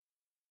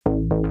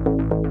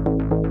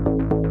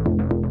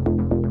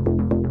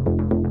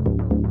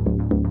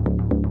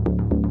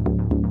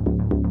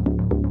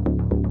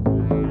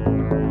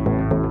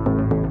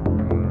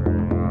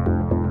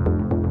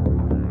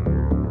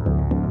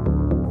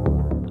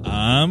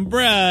I'm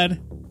Brad.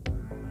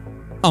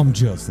 I'm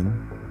Justin.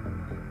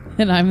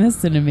 And I'm the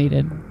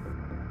Cinemated.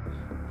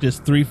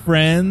 Just three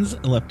friends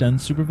left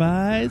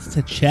unsupervised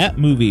to chat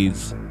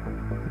movies.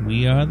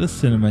 We are the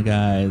Cinema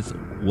Guys.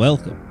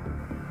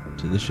 Welcome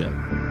to the show.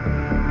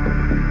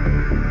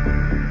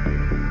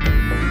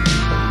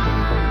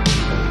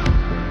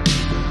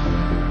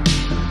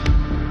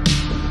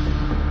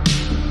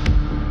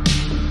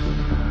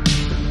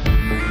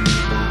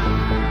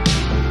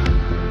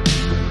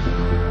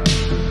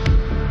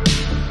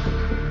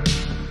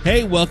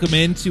 Hey, welcome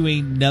into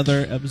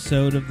another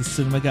episode of the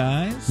Cinema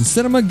Guys. The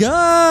Cinema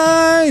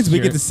Guys! We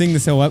Sure. get to sing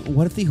this whole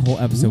what if the whole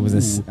episode was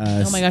this?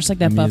 Oh my gosh, like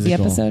that Buffy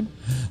musical? episode.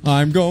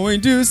 I'm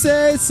going to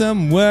say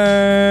some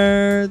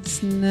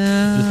words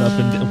now. Just up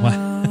and down.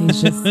 Wow.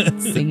 He's just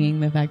singing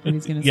the fact that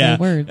he's going to Yeah.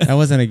 say words. That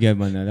wasn't a good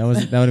one though. That would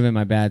have been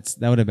my bad.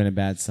 That would have been a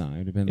bad song. It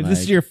would have been If like,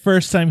 this is your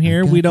first time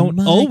here, I got we the don't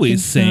mic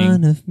always in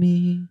front sing. of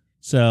me.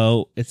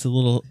 So it's a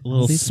little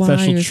These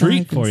special wires I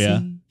treat can for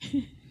you.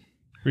 see.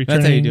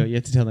 That's how you do it. You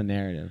have to tell the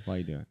narrative while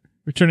you do it.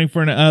 Returning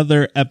for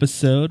another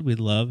episode. We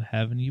love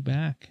having you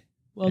back.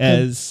 Welcome.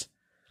 As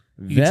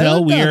you can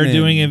tell, we are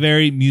doing a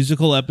very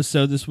musical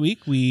episode this week.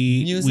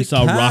 We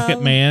saw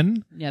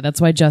Rocketman. Yeah,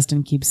 that's why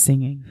Justin keeps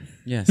singing.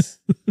 Yes.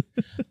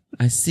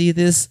 I see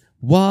this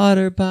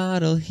water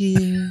bottle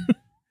here.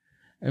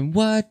 And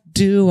what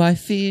do I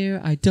fear?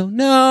 I don't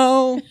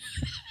know.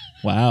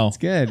 Wow. It's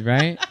good,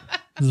 right?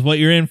 This is what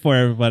you're in for,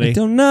 everybody. I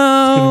don't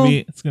know.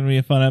 It's gonna be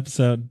a fun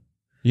episode.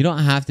 You don't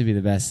have to be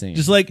the best singer.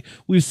 Just like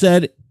we've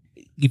said,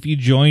 if you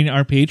join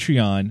our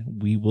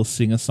Patreon, we will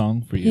sing a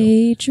song for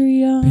you.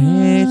 Patreon.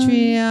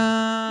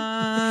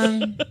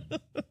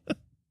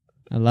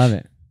 I love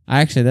it.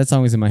 That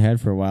song was in my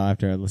head for a while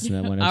after I listened to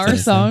that one episode. Our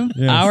song?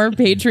 Yes. Our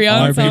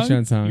Patreon Our song?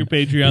 Patreon song. Your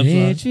Patreon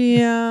song.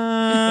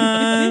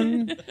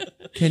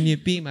 Patreon. Can you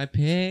be my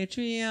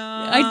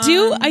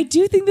Patreon? I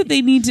do think that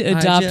they need to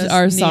adopt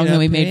our song that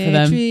we made for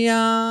them.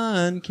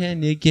 Patreon.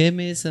 Can you give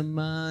me some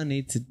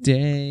money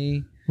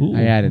today? Ooh,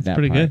 I added that's that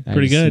pretty part. good.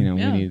 Pretty good. We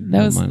Yeah, need that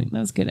more was money. that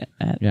was good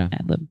at Yeah.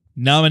 ad-lib.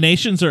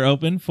 Nominations are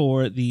open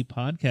for the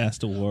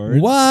podcast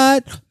awards.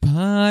 What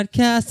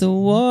podcast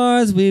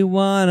awards? We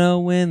wanna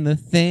win the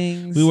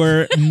things. We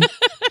were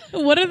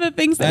What are the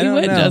things I that you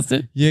don't win, know.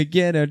 Justin? You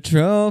get a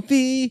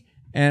trophy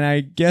and I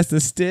guess a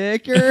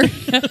sticker.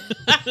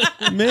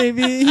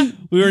 Maybe.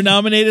 we were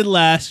nominated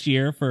last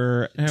year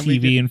for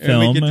TV and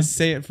film. we get to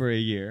say it for a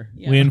year.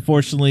 Yeah. We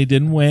unfortunately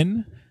didn't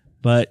win,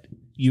 but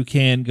you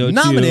can go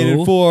Nominated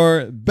to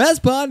for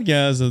Best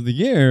Podcast of the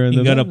Year.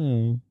 You can go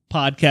to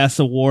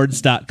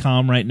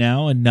podcastawards.com right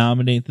now and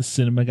nominate the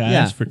Cinema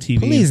Guys for TV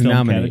please and film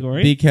nominate,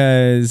 category.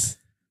 because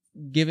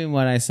given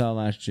what I saw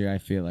last year, I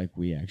feel like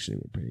we actually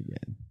were pretty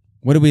good.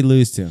 What did we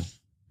lose to?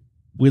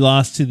 We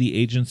lost to the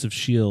Agents of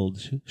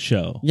S.H.I.E.L.D.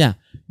 show. Yeah.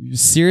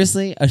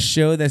 Seriously? A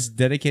show that's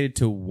dedicated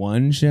to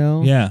one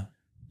show? Yeah.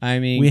 I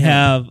mean, We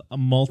have a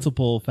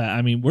multiple...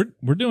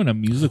 we're doing a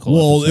musical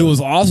Well, episode. it was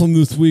awesome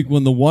this week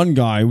when the one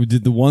guy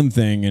did the one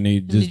thing and he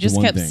You just just the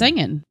one kept thing.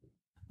 singing.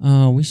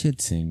 Oh, we should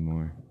sing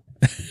more.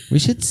 We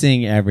should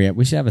sing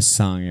we should have a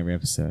song every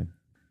episode.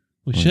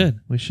 We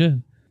should.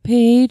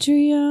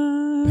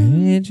 Patreon.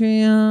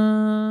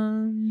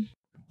 Patreon.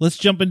 Let's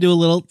jump into a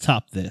little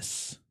Top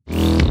This.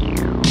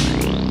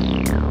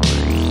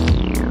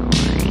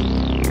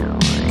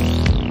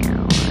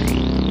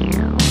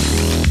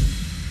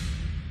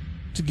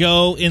 To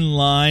go in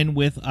line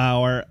with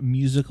our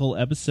musical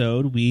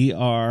episode, we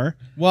are...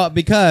 Well,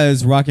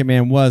 because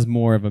Rocketman was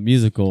more of a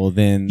musical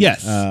than,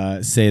 Yes.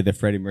 Say, the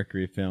Freddie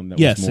Mercury film. That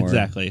Yes, was more,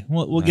 exactly.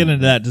 We'll get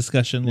into that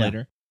discussion Yeah.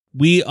 later.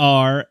 We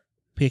are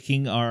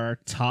picking our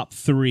top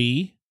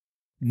three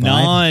I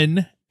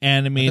non-animated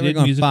thought we were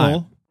going musical.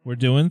 5. We're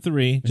doing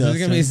 3. This is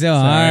Justin. gonna be so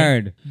Sorry.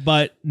 hard.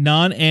 But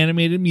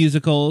non-animated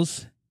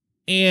musicals,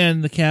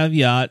 and the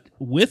caveat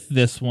with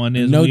this one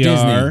is No we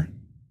Disney. are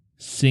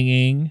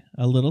singing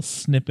a little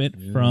snippet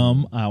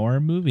from our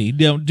movie.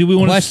 Do we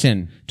want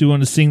Question. Do we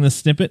want to sing the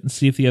snippet and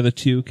see if the other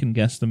two can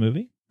guess the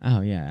movie?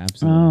 Oh, yeah,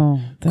 absolutely. Oh,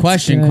 that's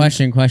Question.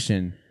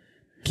 good.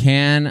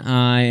 Can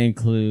I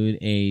include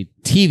a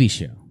TV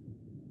show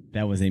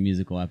that was a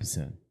musical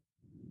episode?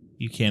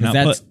 You 'Cause cannot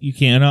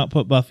that's-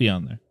 put Buffy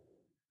on there.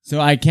 So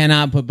I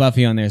cannot put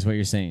Buffy on there is what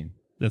you're saying.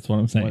 That's what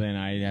I'm saying. Well, then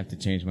I have to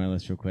change my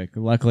list real quick.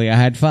 Luckily, I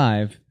had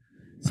 5.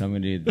 So I'm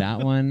going to do that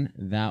one,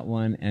 and that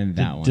one.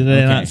 Did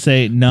I not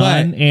say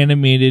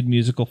non-animated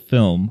musical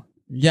film?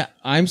 Yeah,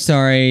 I'm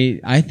sorry.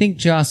 I think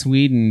Joss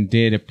Whedon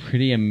did a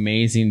pretty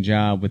amazing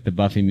job with the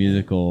Buffy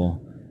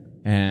musical.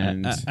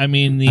 And I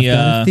mean, I've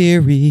got a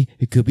theory.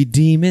 It could be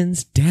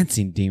demons,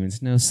 dancing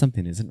demons. No,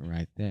 something isn't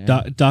right there.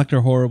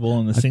 Dr. Horrible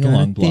and the I've sing-along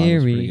got a blog was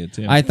theory. pretty good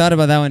too. I thought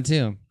about that one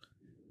too.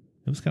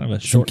 It was kind of a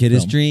Some short kid film.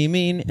 is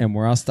dreaming, and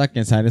we're all stuck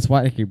inside his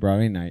wacky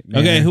Broadway night.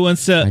 Okay, who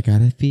wants to? I got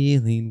a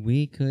feeling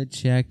we could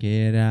check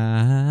it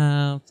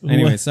out.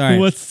 Anyway, sorry.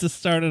 Who wants to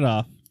start it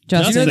off? Did you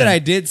know Justin. that I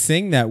did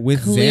sing that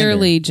with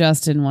Clearly, Xander?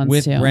 Justin wants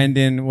With to.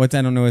 Brendan, I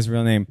don't know his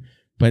real name,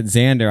 but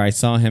Xander, I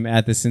saw him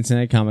at the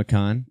Cincinnati Comic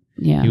Con.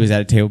 Yeah. He was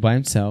at a table by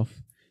himself,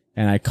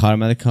 and I caught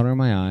him out of the corner of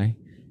my eye,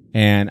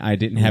 And I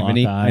didn't have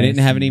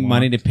any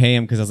money to pay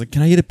him because I was like,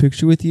 "Can I get a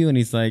picture with you?" And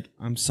he's like,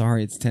 "I'm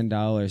sorry, it's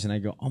 $10." And I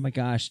go, "Oh my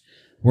gosh,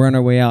 we're on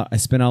our way out. I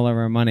spent all of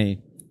our money."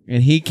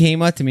 And he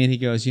came up to me and he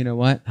goes, "You know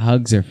what?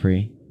 Hugs are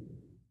free."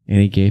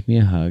 And he gave me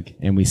a hug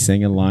and we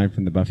sang a line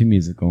from the Buffy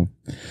musical.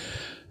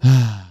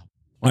 All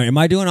right, am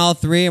I doing all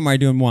three or am I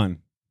doing one?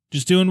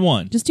 Just doing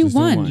one. Just do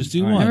one. Just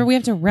do one. Remember, we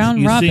have to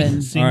round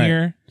robin.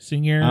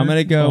 Sing your. I'm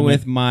gonna go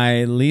with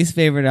my least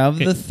favorite of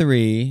the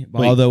three,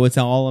 although it's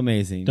all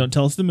amazing. Don't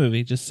tell us the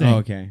movie. Just sing. Oh,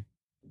 okay.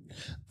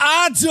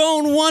 I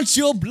don't want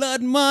your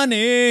blood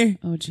money.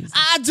 Oh, Jesus.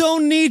 I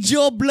don't need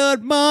your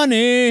blood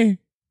money.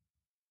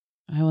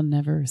 I will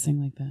never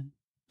sing like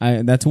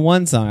that. That's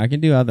one song. I can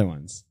do other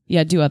ones.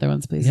 Yeah, do other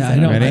ones, please. Yeah, I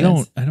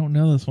don't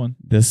know this one.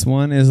 This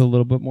one is a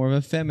little bit more of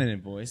a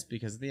feminine voice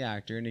because of the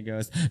actor, and he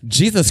goes,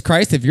 "Jesus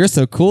Christ, if you're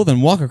so cool, then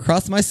walk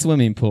across my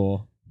swimming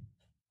pool."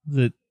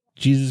 The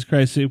Jesus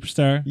Christ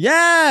Superstar.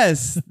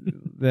 Yes,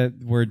 that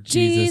word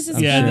Jesus.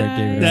 I'm sure it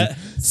gave it away.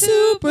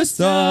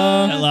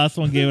 Superstar. That last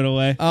one gave it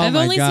away. Oh I've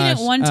only seen it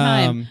one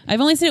time.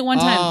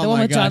 The one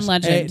with John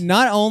Legend.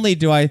 Not only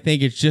do I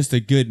think it's just a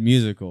good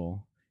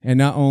musical, and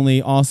not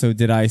only also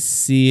did I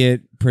see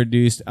it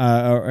produced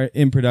or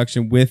in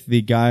production with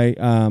the guy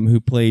who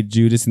played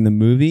Judas in the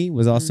movie,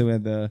 was also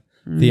in the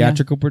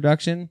theatrical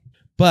production,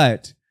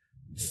 but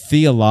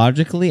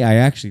theologically, I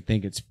actually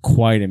think it's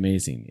quite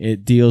amazing.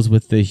 It deals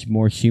with the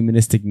more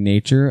humanistic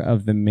nature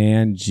of the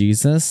man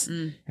Jesus,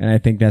 and I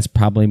think that's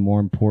probably more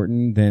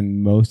important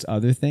than most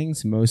other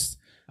things.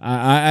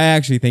 I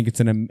actually think it's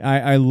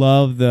I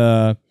love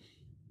the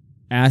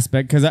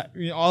aspect because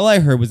all I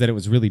heard was that it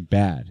was really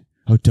bad.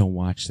 Oh, don't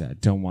watch that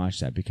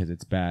because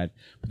it's bad.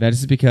 But that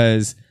is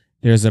because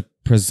there's a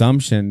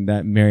presumption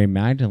that Mary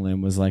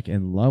Magdalene was like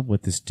in love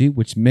with this dude,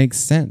 which makes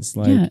sense.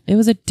 Like, yeah, it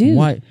was a dude.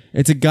 Why?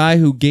 It's a guy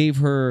who gave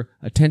her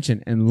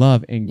attention and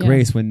love and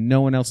grace when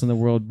no one else in the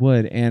world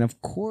would. And of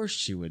course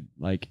she would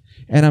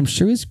and I'm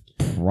sure he's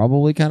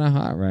probably kind of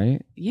hot,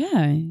 right?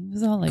 Yeah, he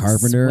was all like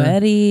Carpenter,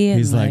 sweaty. And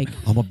he's like,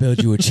 "I'm gonna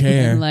build you a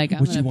chair. like,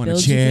 Would you want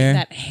a chair?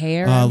 That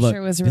hair, I'm look,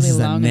 sure was this really is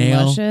long a nail,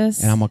 and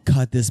luscious. and I'm gonna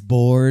cut this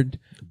board."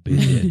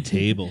 Big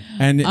table.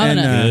 I'm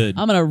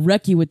gonna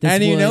wreck you with this.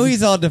 And wood. you know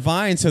he's all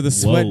divine, so the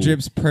sweat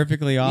drips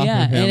perfectly off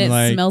of him. And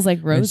it smells like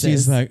roses. And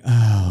she's like,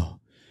 oh.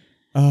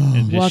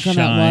 And walk on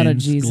that water,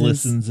 Jesus.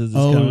 Glistens as it's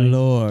Oh, going.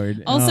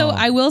 Lord. Also,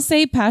 I will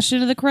say,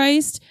 Passion of the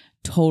Christ,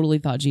 totally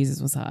thought Jesus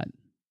was hot.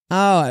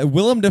 Oh,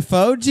 Willem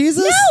Dafoe,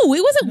 Jesus? No,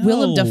 it wasn't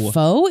Willem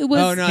Dafoe. It was.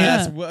 Oh, no,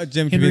 that's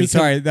Jim Henry Caviezel.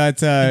 Sorry,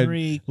 that's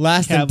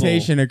Last Cavill.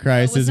 Temptation of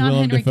Christ is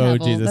Willem Henry Dafoe,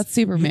 Cavill. Jesus. That's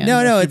Superman.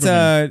 No, it's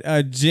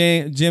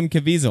Superman. Jim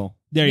Caviezel.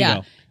 There you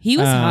go. He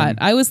was hot.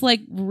 I was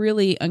like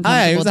really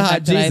uncomfortable he was with the a hot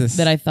fact Jesus.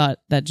 that I thought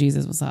that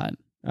Jesus was hot.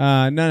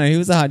 No, he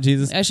was a hot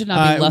Jesus. I should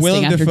not be lusting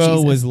Willem after Dafoe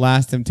Jesus. was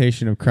Last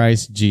Temptation of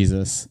Christ,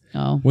 Jesus.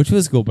 Oh. Which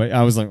was cool, but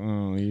I was like,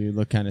 oh, you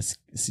look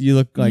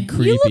like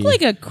creepy. You look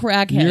like a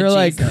crackhead. You're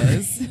like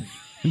Jesus.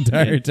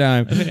 entire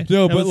time.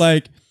 No,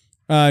 but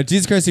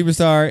Jesus Christ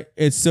Superstar,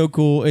 it's so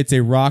cool. It's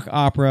a rock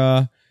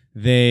opera.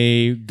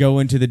 They go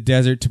into the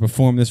desert to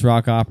perform this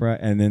rock opera,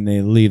 and then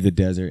they leave the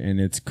desert, and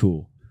it's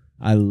cool.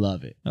 I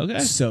love it. Okay.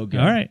 So good.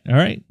 All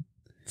right.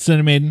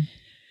 Cinemaiden.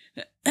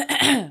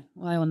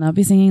 Well, I will not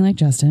be singing like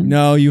Justin.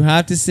 No, you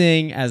have to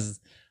sing as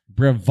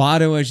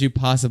bravado as you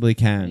possibly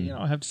can. You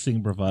don't have to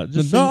sing bravado.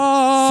 Just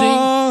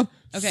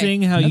Okay.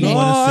 sing how you Okay.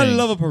 want to sing. I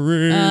love a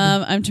parade.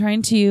 I'm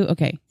trying to.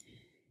 Okay.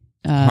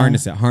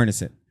 Harness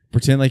it.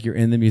 Pretend like you're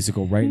in the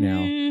musical right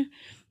now.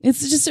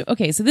 It's just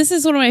okay. So this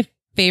is one of my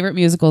favorite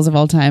musicals of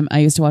all time. I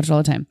used to watch it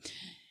all the time.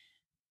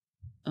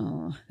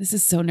 Oh, this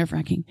is so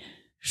nerve-wracking.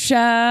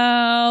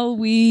 Shall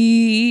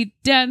we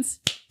dance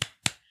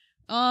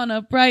on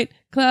a bright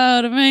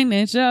cloud of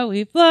rain? Shall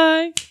we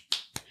fly?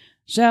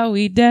 Shall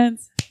we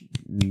dance?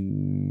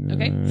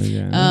 Okay.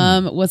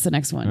 Yeah. What's the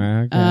next one?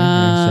 Okay.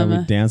 Shall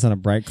we dance on a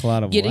bright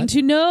cloud of Getting what?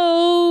 to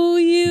know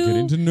you.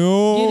 Getting to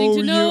know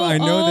you. I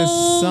know this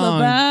song,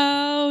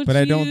 about but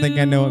I don't think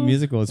I know what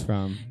musical it's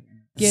from.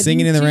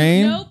 Singing in the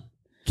Rain? Nope.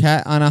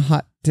 Cat on a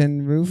Hot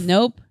Tin Roof?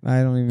 Nope.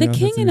 I don't even The know.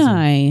 King and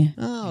I.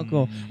 Oh,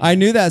 cool. I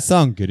knew that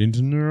song. Getting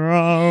to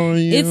know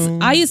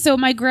you. So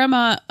my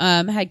grandma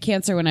had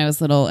cancer when I was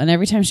little, and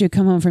every time she would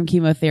come home from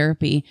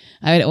chemotherapy,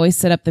 I would always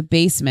set up the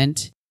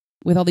basement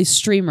with all these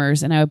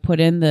streamers, and I would put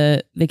in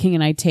the King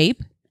and I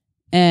tape,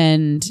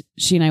 and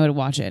she and I would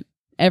watch it.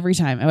 Every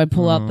time I would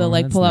pull out the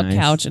pull-out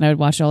couch, and I would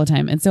watch it all the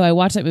time. And so I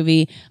watched that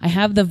movie. I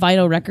have the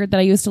vinyl record that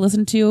I used to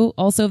listen to,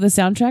 also the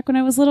soundtrack when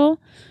I was little.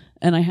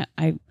 And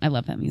I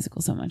love that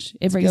musical so much.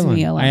 It brings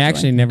me a lot of joy. I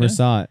actually never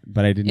saw it,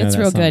 but I didn't know that It's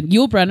real song. good.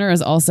 Yul Brynner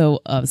is also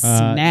a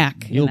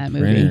snack in that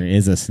movie. Yul Brynner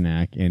is a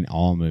snack in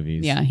all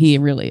movies. Yeah, he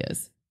really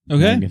is.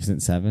 Okay.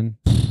 Magnificent Seven.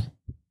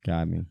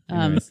 Got me.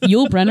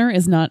 Yul Brynner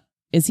is not.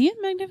 Is he in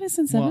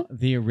Magnificent Seven? Well,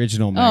 the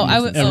original you're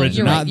Magnificent right.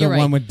 Seven. Not the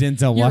one with Denzel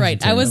Washington. You're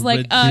right. I was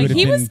like,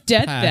 he was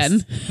dead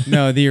then.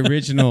 No, the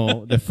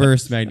original, the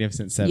first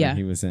Magnificent Seven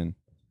he was in.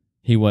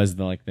 He was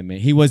the main.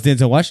 He was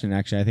Denzel Washington,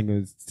 actually. I think it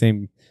was the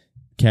same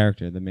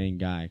character, the main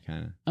guy,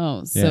 kind of.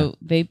 Oh, so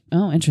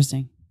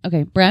interesting.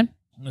 Okay, Brad?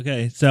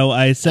 Okay, so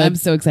I said I'm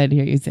so excited to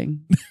hear you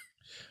sing.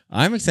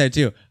 I'm excited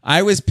too.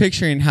 I was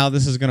picturing how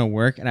this is gonna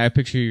work, and I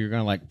picture you're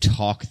gonna like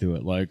talk through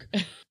it, like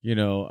Let it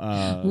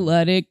go.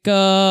 let it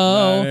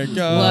go, Let it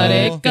go. let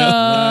it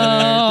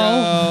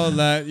go,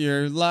 let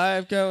your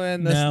life go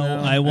in the no,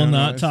 snow. I will don't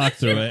not know. talk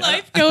through it.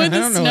 Life go in I the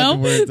don't know what snow. the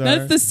words are.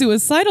 That's the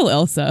suicidal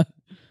Elsa.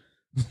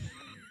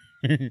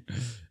 All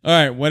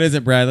right, what is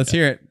it, Brad? Let's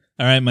hear it.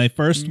 All right, my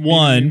first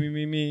one.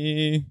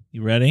 Me.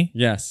 You ready?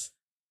 Yes.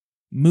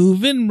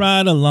 Moving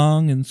right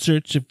along in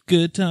search of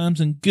good times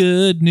and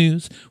good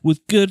news.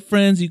 With good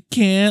friends you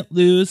can't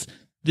lose.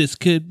 This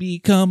could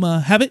become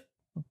a habit.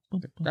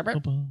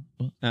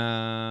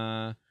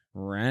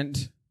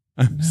 Rent.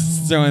 I'm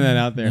just throwing that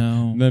out there.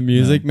 No, The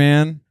Music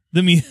Man. The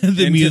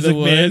Into Music the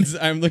Man. Woods.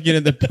 I'm looking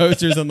at the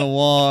posters on the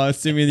wall,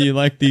 assuming you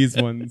like these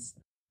ones.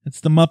 It's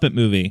the Muppet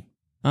movie.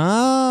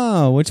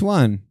 Oh, which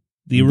one?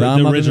 The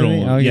Muppet original movie?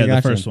 one. Oh, yeah,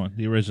 gotcha. the first one.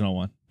 The original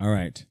one. All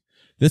right.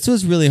 This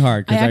was really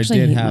hard I because I actually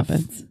did hate have.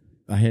 Muppets.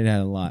 I had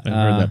a lot. I've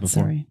heard that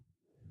before. Sorry.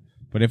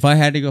 But if I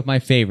had to go with my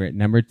favorite,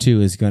 number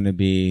 2 is going to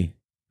be.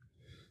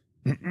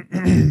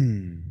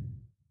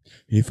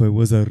 If I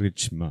was a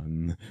rich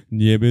man,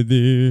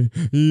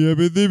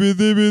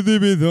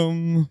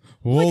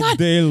 all God,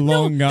 day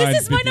long no, this I'd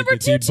is my number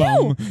 2 too.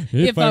 bum.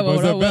 If I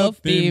was a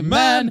wealthy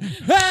man,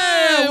 hey,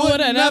 I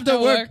wouldn't have to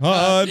work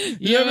hard.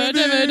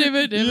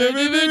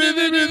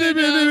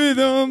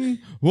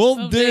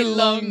 All day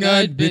long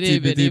I'd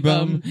bitty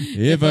bum.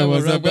 If I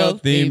was a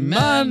wealthy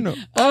man,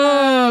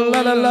 oh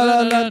la la la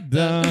la la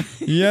da,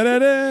 ya da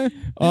da.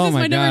 Oh This is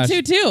my gosh. number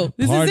 2 too.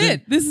 This Pardon- is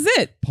it. This is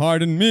it.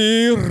 Pardon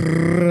me,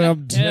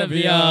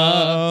 Rabtevia.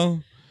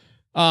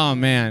 Oh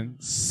man,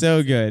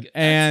 so good.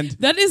 And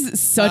That is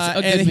such a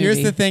good and movie.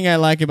 here's the thing I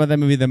like about that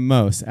movie the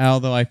most.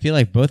 Although I feel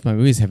like both my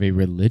movies have a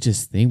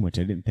religious theme, which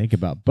I didn't think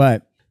about,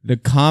 but the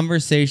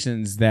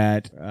conversations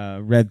that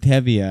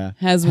Rabtevia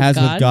Has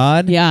with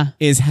God? Yeah.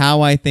 is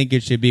how I think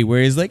it should be.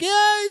 Where he's like,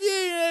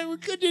 yeah,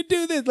 could you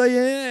do this? Like,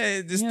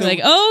 yeah, just You're like,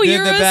 oh,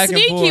 you're a back and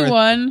sneaky forth.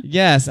 one.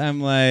 Yes, I'm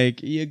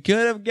like, you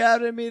could have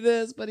gotten me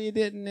this, but you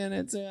didn't, and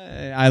it's.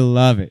 I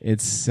love it.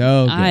 It's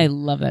so good. I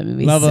love that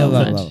movie Love it, so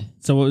love it, much. love it.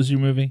 So what was your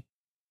movie?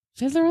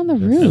 Fiddler on the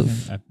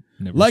Roof. I've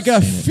never Like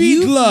a seen it.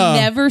 You've fiddler.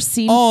 never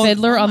seen Oh,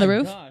 Fiddler oh on the my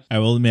Roof? gosh. I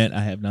will admit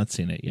I have not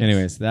seen it yet.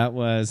 Anyways, that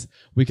was.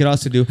 We could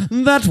also do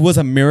that was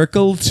a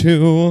miracle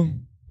too,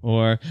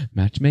 or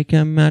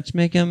matchmaker,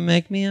 matchmaker,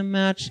 make me a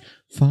match,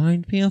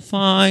 find me a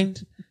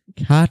find,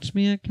 catch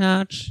me a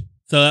catch.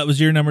 So that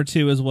was your number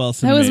 2 as well.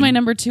 That was my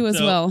number 2 as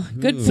So- well.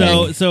 Good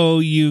Ooh. pick. So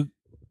you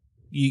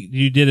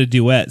did a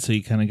duet, so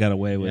you kind of got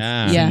away with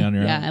Yeah. singing Yeah, on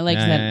your yeah, own. I liked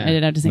Yeah, that. yeah, yeah. I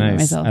didn't have to sing it Nice.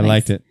 myself. I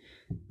liked it.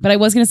 But I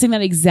was going to sing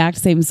that exact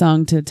same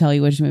song to tell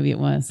you which movie it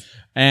was.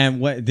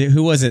 And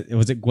who was it?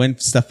 Was it Gwen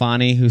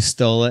Stefani who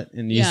stole it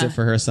and used Yeah. it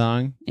for her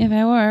song? If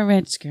I were a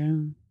rich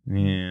girl.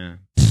 Yeah.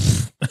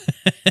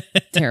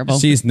 Terrible.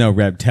 She's no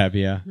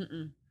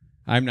Rabtevia.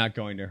 I'm not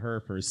going to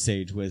her for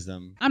sage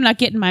wisdom. I'm not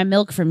getting my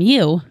milk from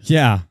you.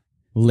 Yeah.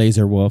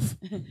 Laser Wolf.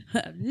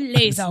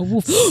 Laser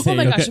wolf. Oh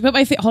my gosh. But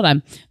hold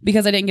on,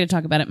 because I didn't get to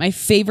talk about it. My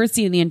favorite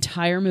scene in the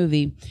entire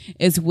movie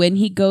is when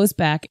he goes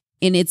back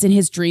and it's in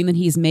his dream that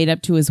he's made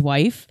up to his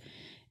wife,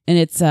 and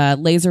it's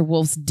Laser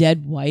Wolf's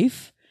dead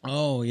wife.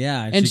 Oh,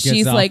 yeah. And she gets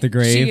she's off like, the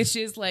grave.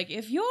 she's like,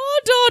 if your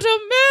daughter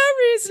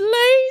marries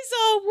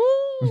Laser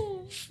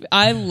Wolf.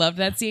 I love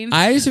that scene.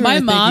 I just My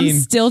remember mom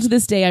thinking- still to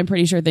this day, I'm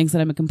pretty sure, thinks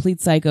that I'm a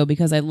complete psycho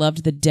because I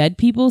loved the dead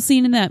people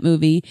scene in that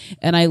movie,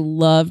 and I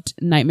loved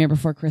Nightmare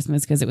Before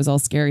Christmas because it was all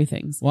scary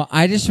things. Well,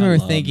 I just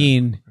remember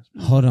thinking,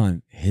 hold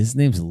on, his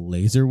name's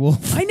Laser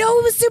Wolf? I know,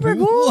 it was super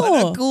cool.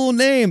 What a cool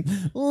name.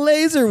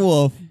 Laser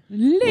Wolf.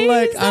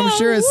 Like, I'm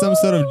sure it's some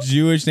sort of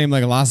Jewish name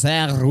like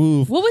Laser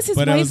Wolf. What was his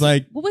But wife? I was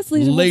like, what was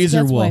Laser Laser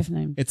Wolf's Wolf. wife's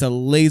name? It's a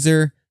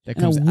laser that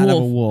And a comes out of a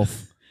wolf.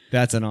 wolf.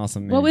 That's an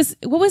awesome name. What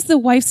was the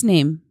wife's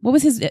name? What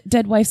was his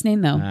dead wife's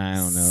name though? I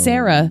don't know.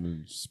 Sarah.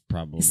 It's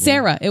probably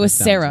Sarah. It was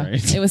That sounds Sarah.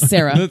 right. It was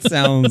Sarah. That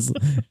sounds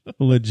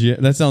legit.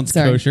 That sounds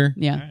Sorry. kosher.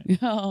 Yeah.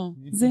 Oh,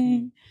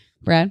 zing.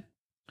 Brad.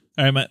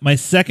 All right, my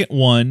second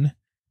one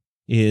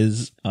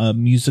is a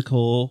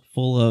musical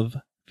full of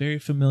very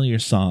familiar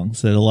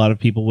songs that a lot of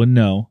people would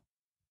know.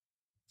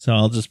 So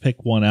I'll just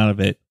pick one out of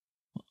it.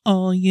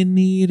 All you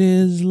need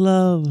is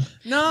love.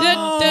 No.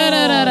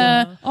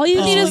 Da-da-da-da. All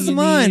you need All is you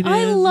mine. need I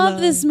is love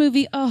love. this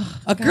movie. Oh,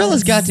 A girl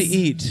has got to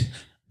eat.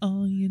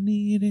 All you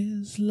need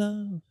is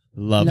love.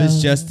 Love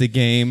is just a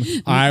game.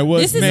 I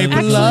was This is made for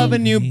actually-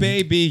 loving you,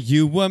 baby.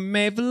 You were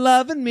made for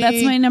loving me.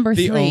 That's my number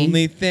the 3.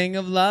 only thing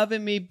of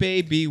loving me,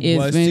 baby, Is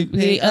was to maybe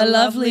pay a a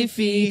lovely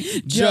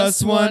fee.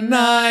 Just one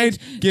night.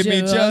 Give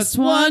me just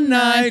one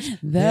night.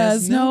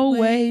 There's no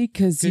way,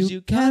 cause you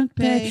can't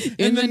pay.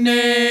 In the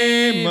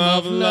name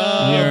of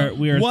love.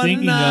 We are One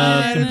thinking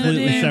night of in the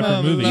completely name separate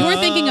of movies. You were love.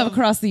 thinking of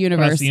Across the Across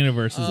Universe. the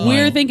universe is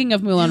We're mine. thinking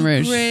of Moulin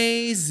Rouge.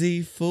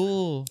 Crazy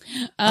fool.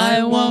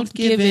 I won't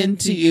give in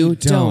to you.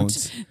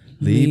 Don't.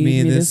 Lead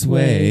me this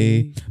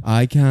way.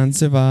 I can't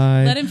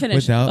survive Let him finish.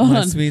 without Hold my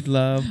on. sweet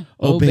love.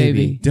 Oh, Oh,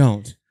 baby, baby.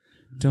 don't.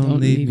 Don't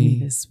leave me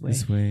this way.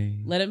 this way.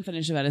 Let him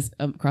finish about his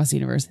Across the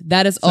Universe.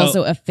 That is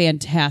also a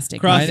fantastic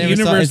Across I the never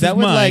saw. Universe Is that is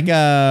with mine.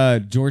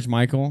 like George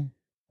Michael?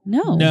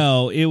 No.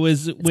 No, it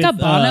was It's with got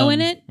Bono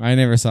in it. I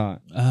never saw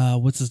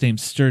it. What's his name?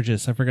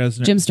 Sturgis. I forgot his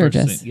name. Jim first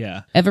Sturgis. name.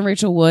 Yeah. Evan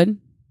Rachel Wood.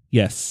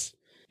 Yes.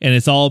 And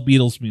it's all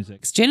Beatles music.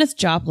 It's Janis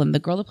Joplin, the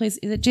girl that plays.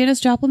 Is it Janis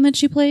Joplin that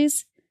she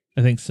plays?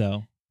 I think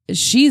so.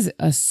 She's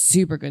a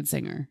super good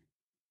singer.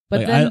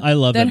 But Like, then I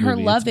love then that her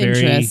movie. love It's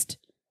very- interest.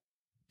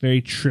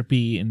 Very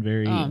trippy and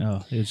very.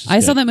 It's just I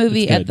saw good. that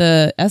movie It's at good.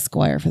 the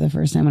Esquire for the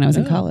first time when I was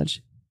in Oh.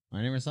 college.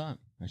 I never saw it.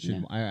 I should.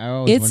 Yeah. I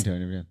always It's- want to. I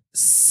never did.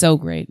 So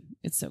great.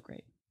 It's so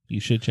great. You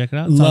should check it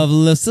out. It's Love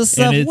on, lifts us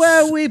and up it's-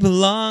 where we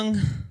belong.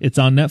 it's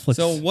on Netflix.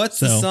 So what's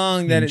the So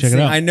song you that can it's? check it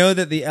out. I know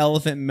that the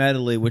Elephant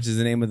Medley, which is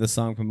the name of the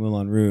song from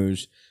Moulin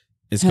Rouge,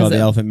 is Has called it-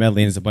 the Elephant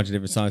Medley, and it's a bunch of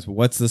different songs. But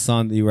what's the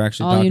song that you were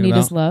actually All you talking need about?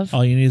 is love.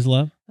 All You Need Is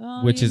Love.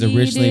 All Which you is need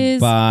originally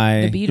is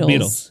by the Beatles.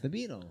 Beatles. The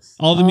Beatles.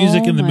 All the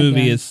music Oh in the my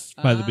movie God. is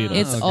by the Beatles.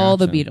 It's Oh, all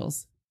the gotcha.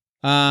 Beatles.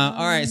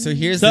 All right, so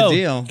here's so the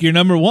deal. your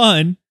number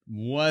one.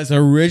 Was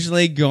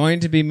originally going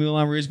to be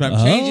Moulin Rouge, but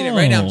I'm changing it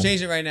right now. I'm Oh.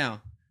 changing it right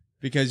now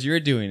because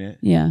you're doing it.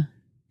 Yeah.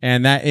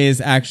 And that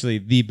is actually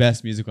the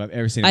best musical I've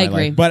ever seen in I my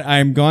agree. life. But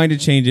I'm going to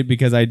change it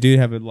because I do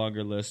have a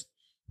longer list.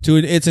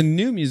 It's a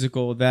new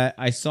musical that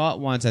I saw it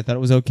once. I thought it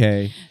was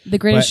okay. The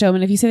Greatest But-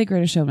 Showman. If you say The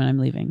Greatest Showman, I'm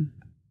leaving.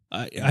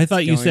 I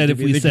thought you going said to if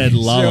be we the said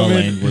Greatest La La Showman.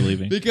 Land, we're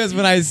leaving. Because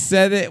when I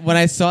said it, when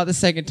I saw it the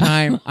second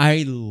time,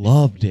 I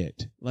loved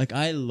it. Like,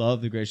 I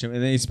love The Greatest Showman.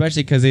 And then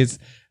especially because it's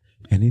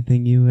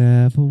anything you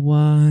ever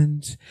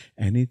want,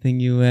 anything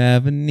you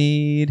ever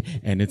need,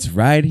 and it's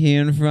right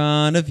here in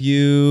front of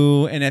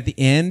you. And at the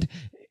end,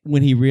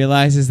 when he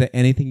realizes that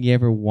anything he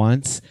ever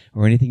wants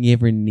or anything he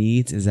ever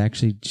needs is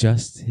actually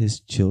just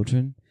his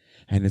children,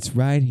 and it's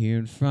right here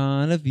in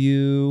front of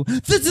you.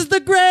 This is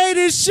the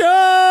greatest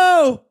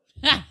show!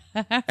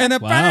 And a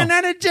Wow. Friday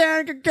night at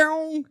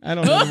Jericho. I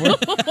don't know the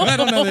words. I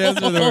don't know the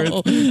answer to the words.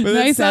 But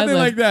Nice it's something ad-lib.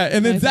 like that.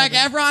 And then Nice Zac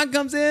ad-lib. Efron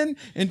comes in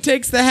and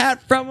takes the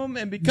hat from him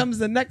and becomes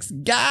the next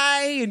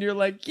guy. And you're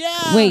like,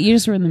 yeah. Wait, you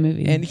just ruined the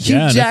movie. And Hugh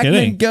Yeah, no Jackman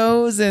kidding.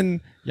 goes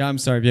and yeah, I'm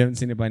sorry if you haven't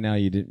seen it by now.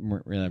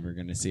 Weren't really ever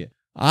going to see it.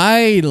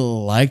 I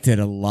liked it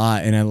a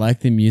lot, and I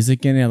liked the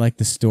music in it. I liked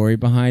the story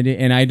behind it,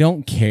 and I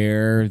don't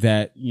care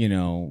that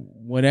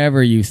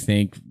whatever you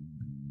think,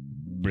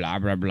 blah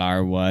blah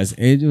blah was.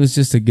 It was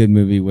just a good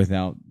movie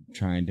without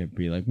trying to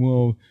be like,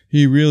 well,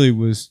 he really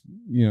was,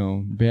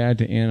 bad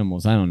to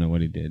animals. I don't know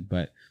what he did,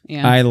 but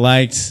yeah. I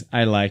liked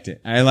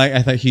it.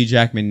 I thought Hugh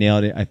Jackman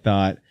nailed it. I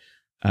thought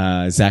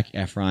Zac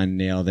Efron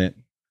nailed it.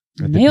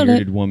 The Nailed it.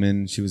 bearded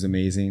woman, she was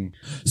amazing.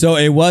 So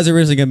it was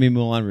originally going to be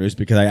Moulin Rouge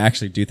because I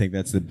actually do think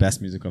that's the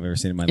best musical I've ever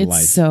seen in my It's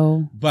life.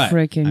 so But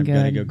freaking I'm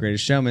going to good. go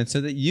Greatest Showman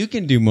so that you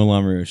can do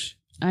Moulin Rouge.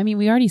 I mean,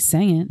 we already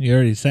sang it. You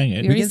already sang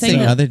it. You We already can sang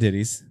sing it. other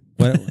ditties.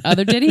 What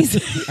Other ditties?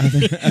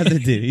 other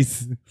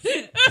ditties?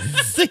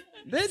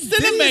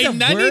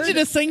 Cinnamon, I need you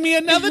to sing me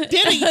another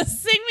ditty.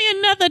 Sing me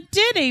another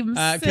ditty.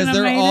 Because they're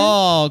Cinnamon.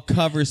 all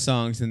cover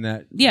songs in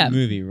that Yeah.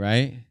 movie,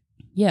 right?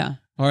 Yeah.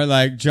 Or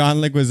like John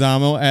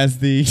Leguizamo as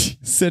the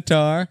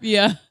sitar.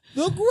 Yeah.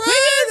 The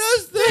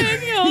greatest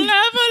Thing you'll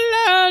ever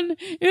learn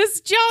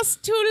is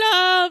just to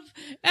love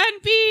and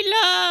be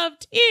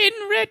loved in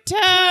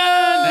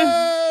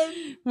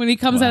return. When he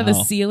comes out of the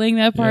Wow. ceiling,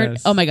 that part.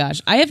 Yes. Oh my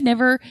gosh. I have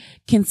never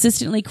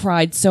consistently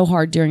cried so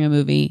hard during a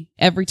movie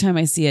every time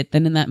I see it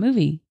than in that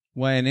movie.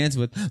 Why it ends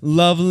with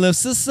love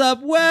lifts us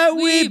up where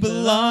we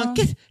belong.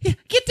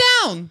 Get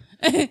down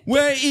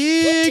where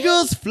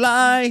eagles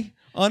fly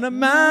on a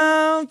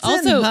mountain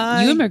Also,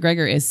 high. Ewan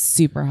McGregor is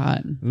super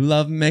hot.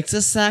 Love makes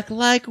us act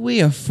like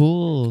we are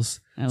fools.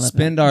 I love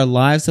Spend our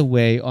lives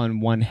away on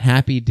one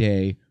happy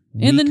day.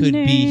 In We the could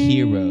be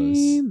heroes.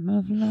 name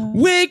of love.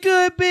 We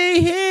could be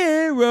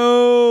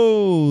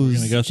heroes. We're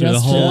gonna go through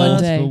Just the for whole. one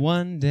Just day. for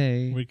one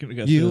day. We're gonna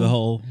go You- through the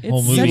whole It's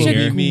movie such a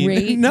here. Me.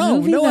 great No,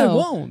 movie, no, I though.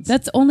 won't.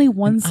 That's only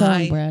one And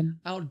song, Brad.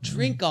 I'll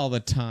drink all the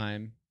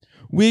time.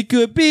 We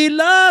could be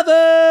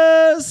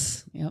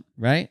lovers. Yep.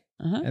 Right?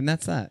 Uh-huh. And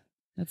that's that.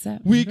 That's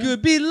that. We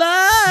could be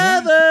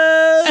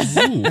lovers.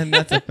 Ooh. And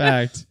that's a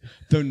fact.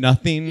 Though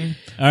nothing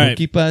All right. will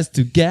keep us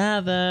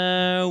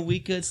together, we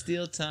could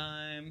steal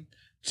time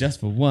just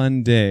for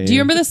one day. Do you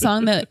remember the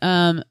song that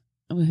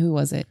who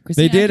was it?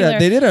 They Christina Aguilera?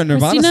 did a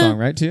Nirvana Christina- song,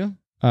 right, too?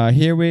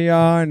 Here we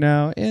are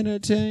now,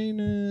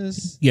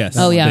 entertainers. Yes.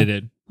 Oh, yeah. They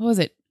did. What was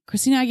it?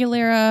 Christina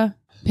Aguilera,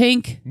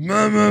 Pink.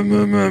 Marmalade,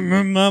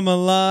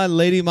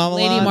 Lady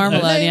Marmalade. Lady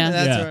Marmalade, yeah.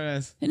 That's Yeah. what it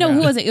is. No, who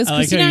was it? It was I like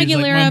Christina how he's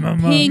like, Aguilera,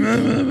 "Mum, mum, Pink,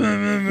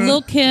 mum,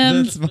 Lil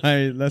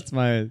Kim. That's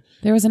my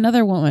There was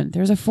another one. There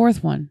was a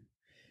fourth one.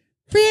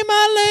 Free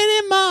my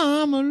Lady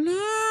Marmalade.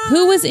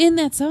 Who was in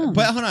that song?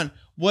 But hold on.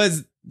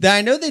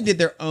 I know they did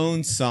their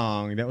own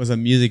song that was a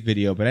music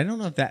video, but I don't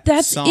know if that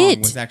That's song it.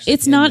 was actually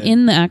It's not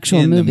in the actual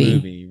in movie. the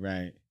movie,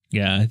 right?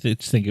 Yeah, I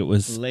just think it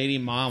was Lady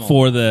Marmalade.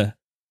 for the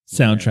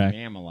soundtrack.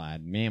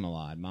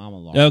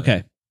 Marmalade.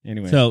 Okay.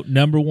 Anyway. So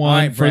number All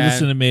one right, for the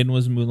Brad. Cinemaiden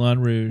was Moulin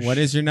Rouge. What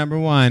is your number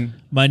one?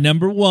 My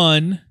number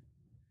one?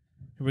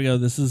 Here we go.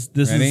 This is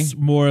Ready?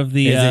 more of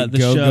the Is it the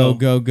go, show. go,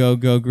 go, go,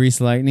 go, Grease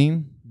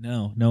Lightning?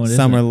 No, it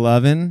Summer isn't.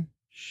 Lovin'?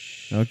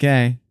 Shh.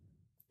 Okay.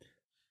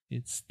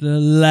 It's the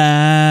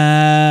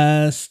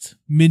last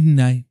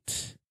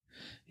midnight.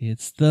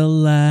 It's the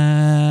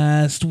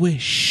last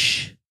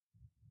wish.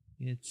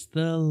 It's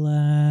the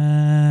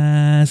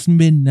last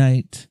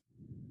midnight.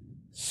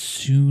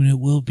 Soon it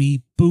will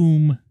be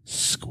boom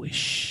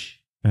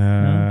squish.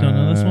 No, don't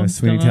know this one?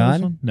 Sweeney Don't know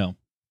this Todd? one? No.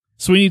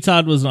 Sweeney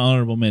Todd was an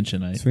honorable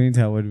mention. Sweeney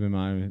Todd would have been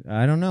mine.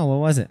 I don't know. What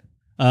was it?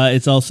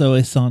 It's also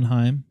a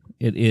Sondheim.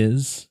 It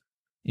is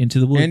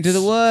Into the Woods. Into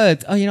the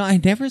Woods. Oh, I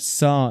never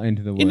saw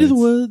Into the Woods. Into the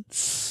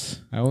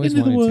Woods. I always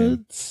Into the wanted to.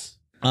 Woods.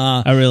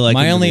 I really like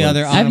my Into the only Woods.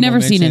 other I've never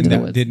honorable seen mention Into the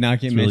that Woods. did not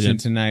get It's really mentioned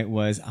good. tonight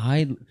was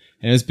and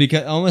it was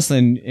because almost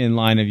in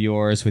line of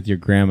yours with your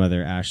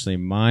grandmother, Ashley.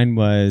 Mine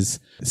was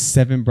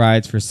Seven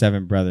Brides for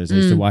Seven Brothers. I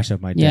used to watch that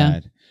with my Yeah.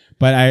 dad.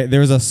 But there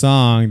was a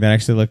song that I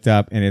actually looked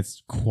up, and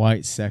it's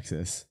quite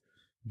sexist.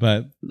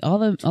 But A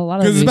lot of because it's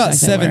about movies like that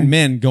 7 were.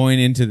 men going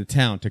into the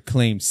town to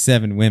claim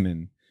 7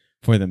 women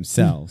for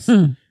themselves.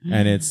 And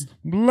it's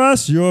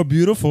bless your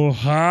beautiful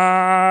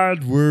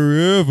hide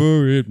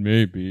wherever it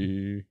may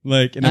be.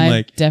 And I'm I've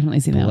like, definitely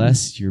seen that one.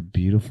 bless your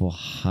beautiful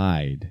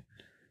hide.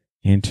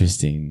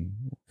 Interesting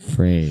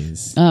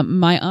phrase.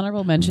 My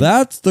honorable mention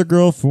That's the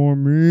girl for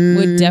me.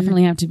 would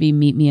definitely have to be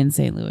Meet Me in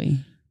St. Louis.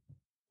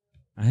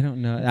 I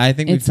don't know. I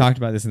think we've It's- talked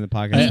about this in the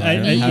podcast.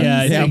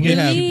 I think we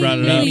have. you brought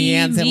it Meet up. me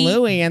in St.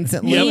 Louis and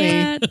St. Louis.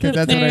 at the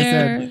That's what I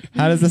said.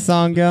 How does the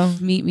song go?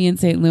 Meet me in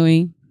St.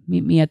 Louis.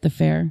 Meet me at the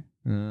fair.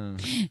 Oh.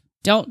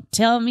 Don't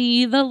tell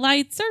me the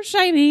lights are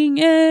shining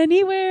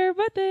anywhere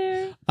but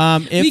there.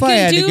 If We I can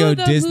had to do go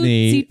the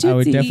Disney, hootsie I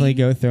would tootsie. definitely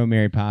go throw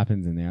Mary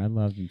Poppins in there. I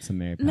loved some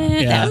Mary Nah,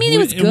 Poppins. Yeah. I mean, it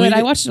was We- good. we I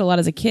did- watched it a lot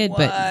as a kid,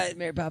 but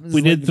Mary Poppins.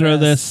 We did throw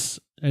this.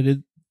 I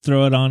did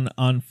throw it on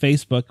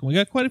Facebook, and we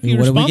got quite a few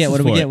What do we responses get? What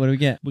do we for get? it. What do we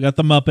get? We got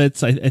the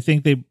Muppets. I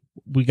think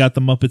we got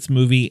the Muppets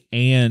movie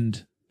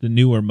and the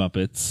newer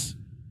Muppets.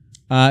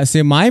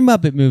 So my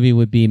Muppet movie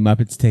would be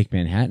Muppets Take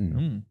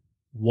Manhattan.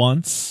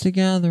 Once,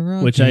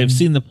 Together, which I've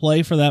seen the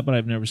play for that, but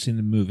I've never seen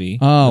the movie.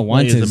 Oh, the play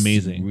once is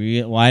amazing.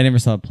 Well, I never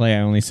saw the play. I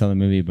only saw the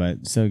movie,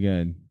 but so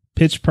good.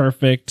 Pitch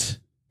Perfect,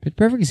 Pitch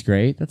Perfect is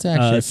great. That's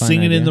actually a fun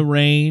Singing idea. in the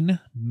Rain,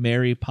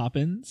 Mary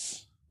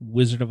Poppins,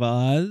 Wizard of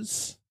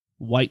Oz,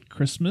 White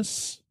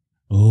Christmas.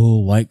 Oh,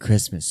 White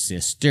Christmas,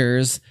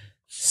 sisters.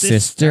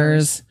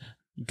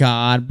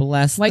 God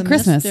bless White the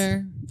Christmas.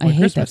 mister. I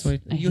hate Christmas.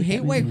 that. I You hate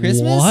that White movie.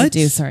 Christmas? I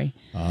do. Sorry.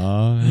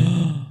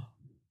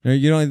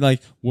 You don't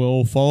like,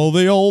 we'll follow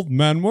the old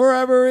man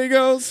wherever he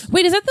goes.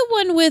 Wait, is that the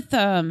one with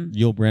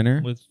Yul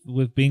Brynner?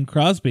 with Bing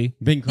Crosby.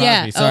 Bing Crosby,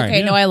 Yeah. sorry.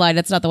 Okay. No, I lied.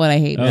 That's not the one I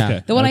hate.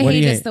 Okay. The one I What do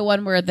hate you is the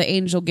one where the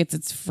angel gets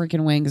its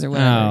freaking wings or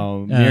whatever.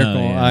 Oh, Miracle.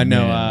 yeah,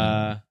 No,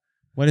 yeah.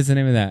 what is the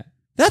name of that?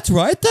 That's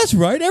right.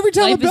 Every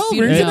time Life a is bell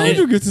rings, Beautiful. an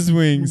angel gets his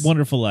wings.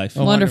 Wonderful Life.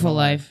 Oh, Wonderful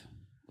Wonderful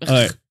Life. All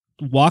right.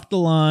 Walk the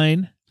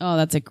Line. Oh,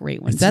 that's a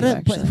great one. Is that too, a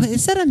actually.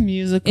 is that a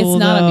musical? It's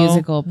not though? a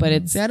musical, but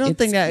it's. See, I don't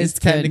think that it's is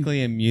good.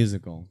 technically a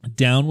musical.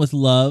 Down with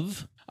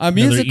Love. A Another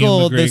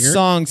musical, Ian the McGregor.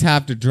 songs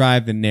have to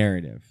drive the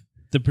narrative.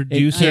 The It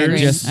Producers. can't agree.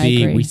 just I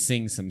be agree. we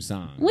sing some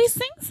songs. We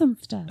sing some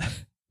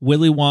stuff.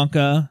 Willy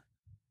Wonka.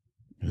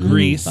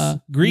 Grease.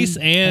 Grease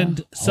and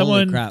Holy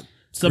someone crap.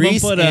 someone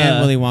Grease put and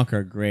a Willy Wonka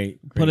are great.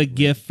 put a great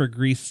gift for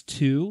Grease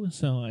 2,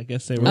 so I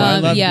guess they were I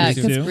love Yeah, Grease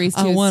because too. Grease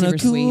 2 I is want super a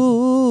sweet.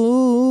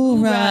 cool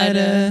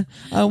rider.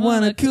 I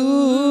want a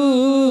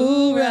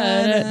cool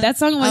rider. That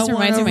song always I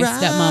reminds me of my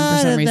want a stepmom for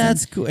some rider. reason.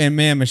 That's cool. And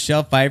man,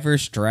 Michelle Pfeiffer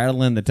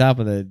straddling the top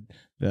of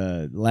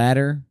the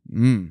ladder.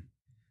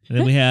 And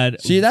then we had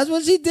That's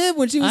what she did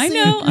when she was I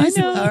singing know, I Grease.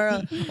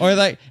 know. Or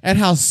like, and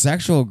how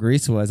sexual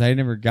Grease was. I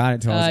never got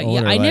it till I was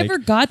older. I like, never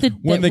got that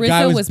when the Rizzo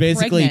guy was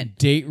basically pregnant.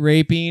 date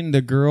raping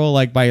the girl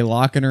like by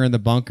locking her in the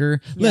bunker.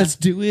 Yeah. Let's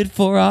do it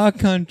for our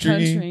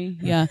country.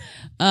 Yeah.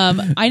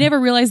 I never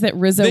realized that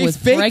Rizzo They was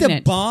faked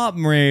pregnant. a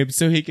bomb rape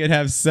so he could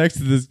have sex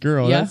with this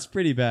girl. Yeah. That's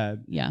pretty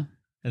bad. Yeah.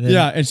 and then,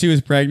 Yeah, and she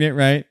was pregnant,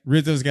 right?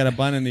 Rizzo's got a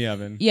bun in the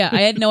oven. Yeah.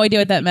 I had no idea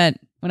what that meant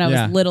when I was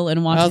Yeah. little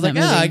and watching I was like, that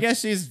movie. I guess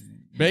she's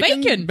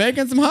Bacon.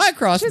 baking some hot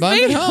cross She's buns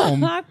at making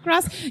home. hot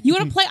cross. You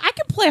want to play? I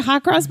can play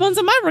hot cross buns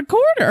on my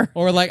recorder.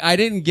 Or like, I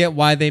didn't get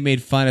why they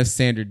made fun of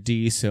Sandra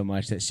Dee so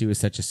much that she was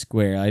such a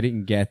square. I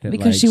didn't get that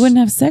Because like, she wouldn't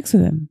have sex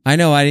with him. I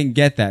know, I didn't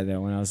get that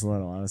though when I was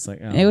little. I was like,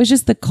 oh. It was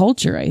just the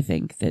culture, I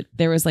think, that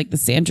there was like the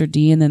Sandra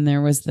Dee and then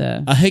there was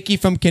the. A hickey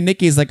from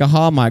Kaniki is like a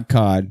Hallmark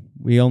card.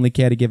 We only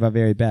care to give our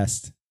very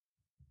best.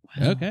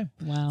 Okay.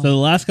 Wow. So the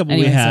last couple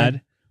we Anyway, had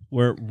sorry.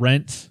 were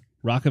Rent,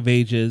 Rock of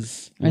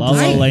Ages, Rent La is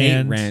La I great. hate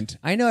Land. Rent.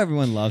 I know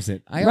everyone loves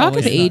it. I Rock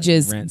always of thought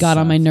Ages Rent got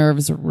on my sucked.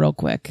 nerves real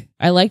quick.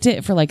 I liked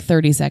it for like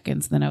 30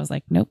 seconds. Then I was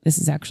like, nope, this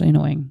is actually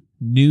annoying.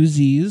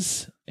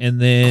 Newsies,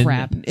 and then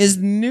Crap. Is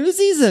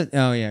Newsies a?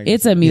 Oh yeah,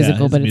 It's a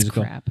musical, it's but a it's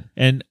musical. crap.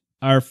 And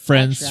our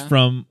friends Extra.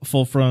 from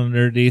Full Frontal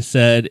Nerdy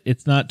said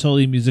it's not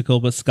totally musical,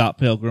 but Scott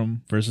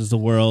Pilgrim versus the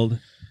World,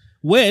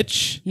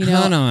 which You know,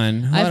 Hold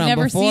on. I've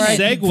never Before seen it.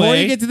 Segue. Before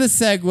you get to the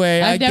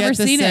segue, I I've never get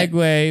the seen it.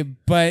 segue,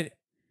 but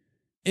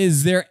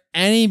Is there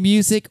any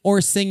music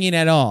or singing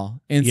at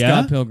all in Yeah.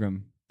 Scott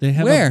Pilgrim? They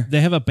have Where?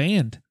 they have a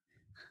band.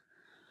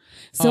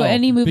 So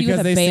any movie with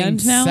a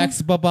band now?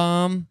 Sex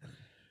Bomb.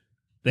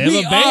 They have We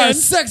a band. are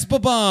Sex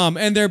Bomb,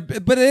 and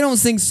but they don't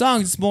sing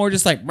songs. It's more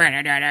just like. They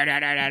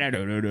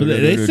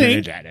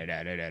sing.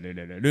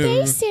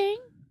 They sing.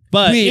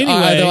 But We anyway,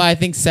 are, though I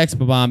think Sex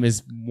Bomb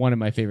is one of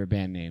my favorite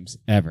band names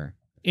ever.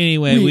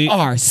 anyway, we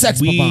are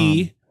Sex we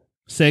Bomb.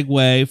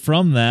 segue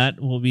from that.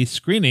 We'll be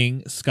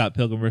screening Scott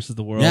Pilgrim versus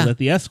the World Yeah. at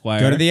the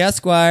Esquire. Go to the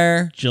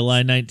Esquire.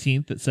 July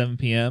 19th at 7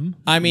 p.m.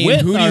 I mean,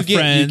 with who do our you get? You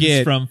friends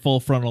get- from Full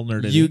Frontal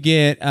Nerdity. You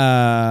get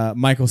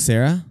Michael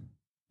Cera.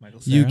 Michael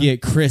You Cera.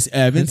 get Chris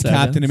Evans, Chris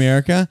Captain Evans.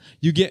 America.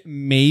 You get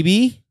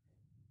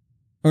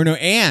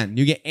Anne.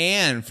 You get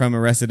Anne from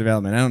Arrested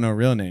Development. I don't know her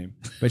real name,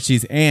 but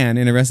she's Anne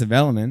in Arrested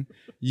Development.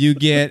 You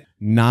get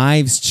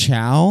Knives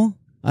Chow.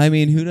 I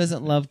mean, who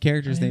doesn't love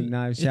characters named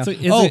Knives Chow?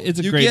 It's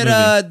a you great get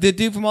movie. the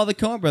dude from all the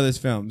Coen Brothers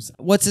films.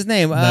 What's his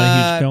name? Not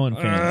a huge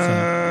Coen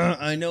fan,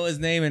 I know his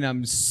name, and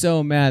I'm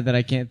so mad that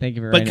I can't think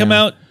of it But right come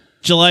now. out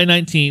July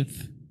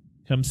 19th.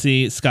 Come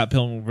see Scott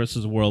Pilgrim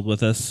versus the World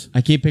with us.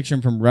 I keep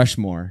picturing from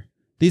Rushmore.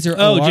 These are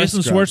Oh, OR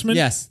Jason scrubs. Schwartzman?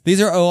 Yes, these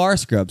are OR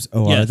scrubs.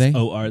 Oh, yes. are they?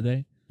 Oh, are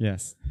they?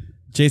 Yes.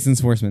 Jason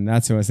Schwartzman.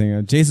 That's who I was thinking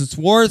of. Jason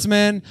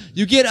Schwartzman.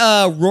 You get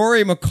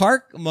Rory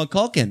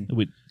McCulkin.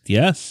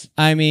 Yes.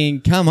 I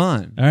mean, come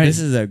on. All right. This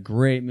is a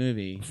great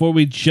movie. Before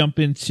we jump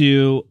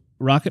into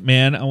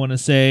Rocketman, I want to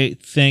say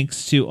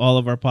thanks to all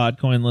of our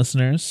Podcoin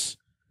listeners.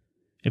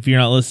 If you're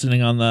not listening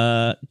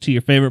to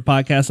your favorite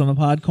podcast on the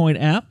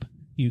Podcoin app,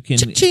 you can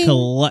Cha-ching.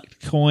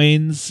 collect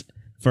coins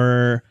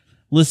for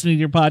listening to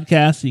your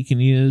podcast that you can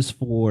use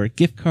for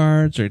gift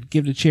cards or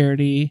give to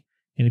charity.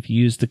 And if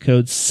you use the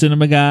code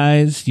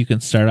CinemaGuys, you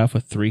can start off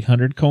with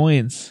 300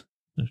 coins.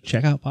 So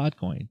check out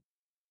Podcoin.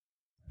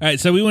 All right,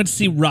 so we went to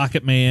see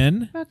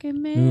Rocketman.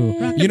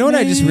 Rocketman. You know what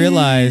I just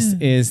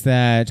realized is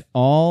that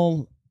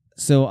I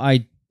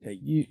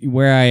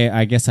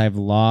guess I've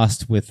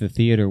lost with the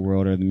theater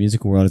world or the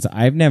musical world is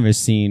I've never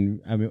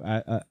seen, I mean,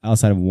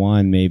 outside of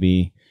one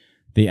maybe,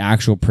 the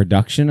actual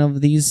production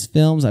of these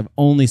films. I've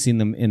only seen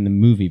them in the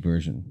movie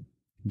version,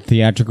 the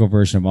theatrical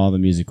version of all the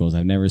musicals.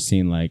 I've never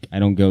seen I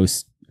don't go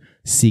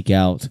seek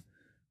out,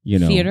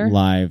 Theater?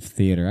 live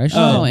theater. I should.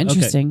 Oh, okay.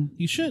 interesting.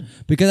 You should.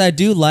 Because I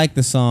do like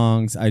the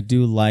songs. I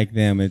do like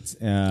them. It's.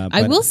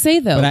 I will say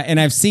though, And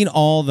I've seen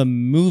all the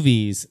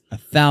movies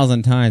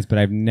 1,000 times, but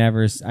I've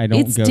never. I don't.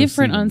 it's go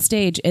different see them. on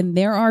stage, and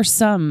there are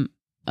some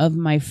of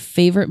my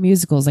favorite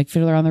musicals, like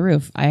Fiddler on the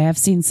Roof. I have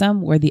seen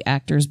some where the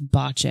actors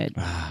botch it,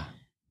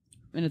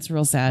 and it's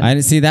real sad. I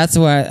see. That's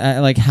why I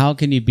like. How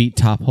can you beat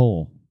Top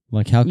Hole?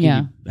 Like how can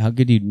Yeah. you? How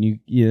could you?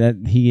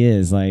 That he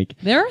is like.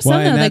 there are some Well,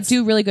 and that that's-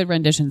 do really good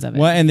renditions of it.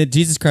 Well, and the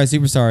Jesus Christ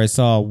Superstar I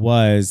saw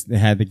they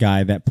had the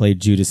guy that played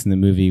Judas in the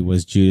movie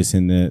was Judas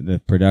in the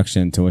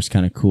production, so it's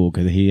kind of cool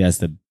because he has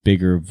the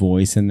bigger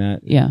voice in that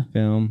Yeah.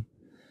 film.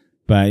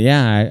 But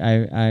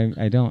yeah,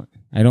 I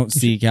don't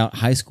seek out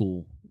high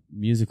school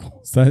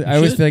musicals. I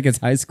always should. feel like it's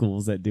high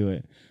schools that do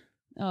it.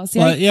 Oh, see,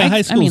 Well, yeah,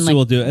 high schools like,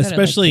 will do it, I bet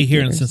especially like,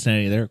 here in theaters.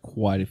 Cincinnati. There are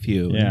quite a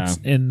few. Yeah.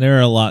 And there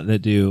are a lot that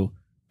do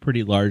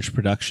pretty large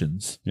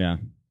productions. Yeah.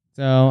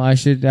 So I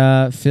should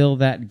fill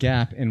that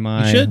gap in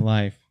my You should.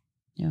 life.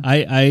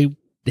 I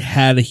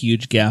had a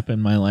huge gap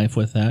in my life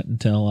with that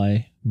until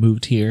I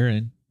moved here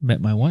and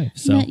met my wife.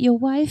 So Met your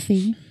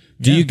wifey.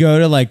 Do you go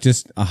to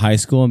just a high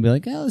school and be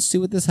like, oh, let's see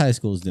what this high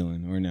school is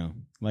doing, or no?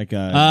 Do you go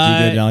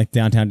down,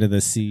 downtown to the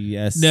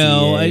CSCA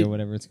No, or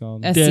whatever it's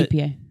called?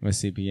 SCPA. Or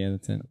CPA,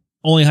 that's it.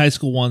 only high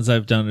school ones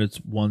I've done,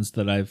 it's ones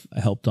that I've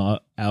helped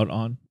out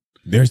on.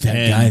 There's that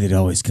And- guy that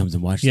always comes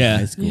and watches Yeah. the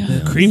high school. Yeah.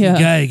 films. Creepy Yeah.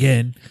 guy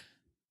again.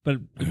 But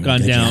I've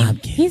gone Good down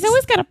job, kids. He's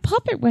always got a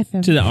puppet with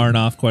him. to the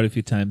Arnoff quite a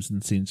few times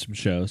and seen some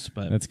shows.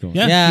 But That's cool.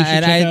 Yeah, Yeah, you should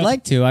and check I'd out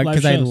like to live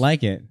because I shows.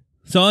 like it.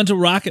 So on to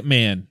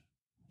Rocketman.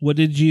 What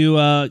did you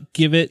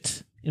give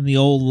it in the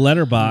old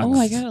letterbox? Oh,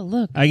 I gotta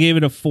look. I gave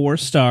it a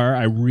 4-star.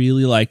 I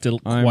really liked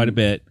it quite a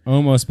bit.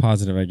 Almost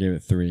positive I gave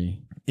it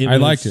 3. I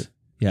liked it.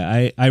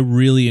 Yeah, I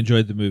really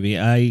enjoyed the movie.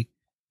 I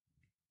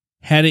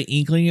had an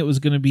inkling it was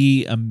going to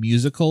be a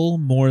musical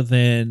more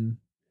than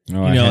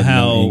Oh, You know I had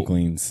how- no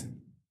inklings.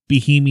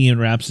 Bohemian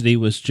Rhapsody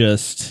was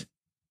just,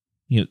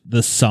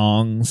 the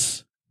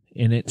songs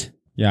in it.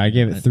 Yeah, I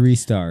gave it 3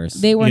 stars.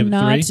 They were You give it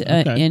not 3?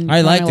 Okay. in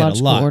I liked it a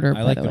chronological lot. order.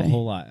 I liked by it the a way.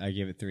 whole lot. I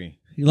gave it 3.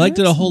 You liked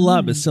it a That's whole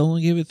lot, but nice. still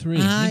only gave it 3.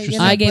 Interesting.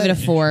 I gave it a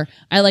But- 4.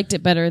 I liked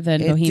it better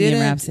than Bohemian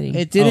Rhapsody.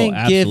 It didn't give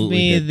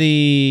absolutely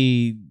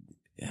me did.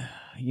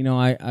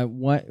 I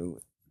what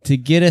to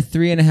get a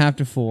 3.5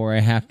 to 4. I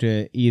have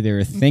to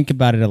either think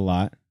about it a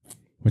lot,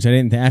 which I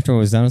didn't. After I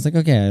was done, I was like,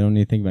 okay, I don't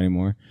need to think about it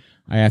anymore.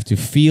 I have to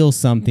feel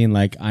something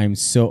like I'm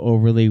so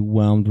overly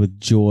whelmed with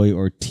joy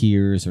or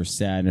tears or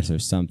sadness or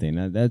something.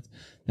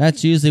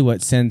 That's usually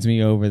what sends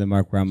me over the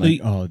mark where I'm So like,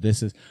 you- oh,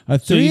 this is a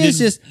so 3 you is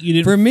didn't- just you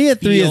didn't for me. A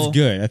 3 is feel-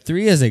 good. A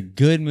 3 is a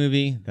good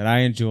movie that I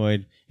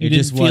enjoyed. You It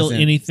didn't just feel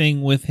wasn't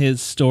anything with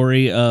his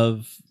story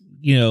of,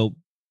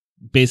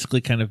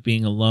 basically kind of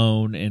being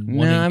alone and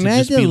wanting No, I to mean,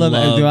 just I did be love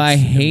loved. it. Though I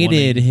and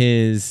hated wanting-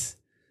 his.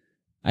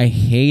 I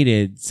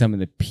hated some of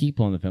the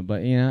people in the film,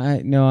 but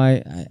I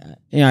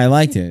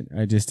liked it.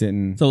 I just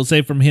didn't. So we'll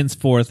say from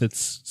henceforth,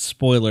 it's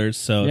spoilers.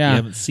 So if you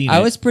haven't seen it, I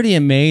was pretty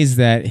amazed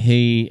that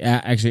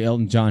actually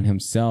Elton John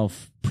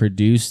himself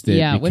produced it.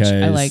 Yeah, because,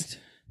 which I liked.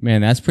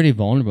 Man, that's pretty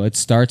vulnerable. It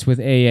starts with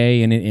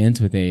AA and it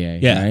ends with AA.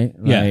 Yeah,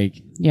 right?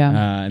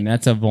 Yeah. And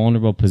that's a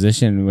vulnerable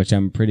position, which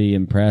I'm pretty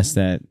impressed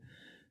that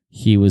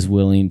he was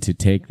willing to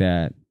take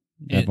that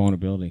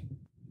vulnerability.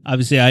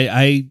 Obviously,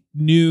 I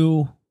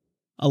knew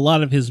a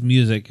lot of his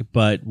music,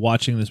 but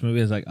watching this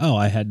movie, I was like, oh,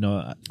 I had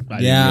no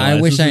idea.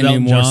 I wish I knew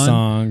more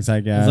songs,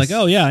 I guess. I was like,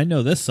 oh, yeah, I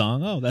know this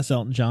song. Oh, that's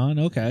Elton John.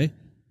 Okay.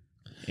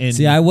 And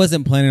see, I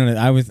wasn't planning on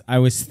it. I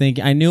was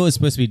thinking, I knew it was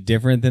supposed to be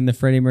different than the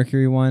Freddie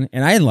Mercury one,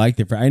 and I liked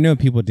it. I know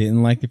people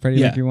didn't like the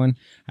Freddie Mercury one.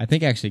 I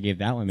think I actually gave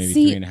that one maybe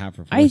 3.5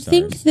 or 4 I stars.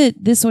 think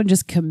that this one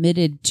just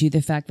committed to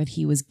the fact that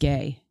he was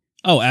gay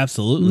oh,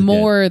 absolutely.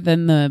 more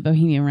than the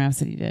Bohemian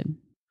Rhapsody did.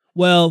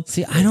 Well,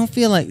 see, I don't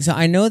feel like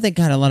I know they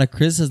got a lot of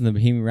criticism of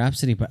Bohemian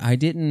Rhapsody, but I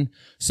didn't.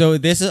 So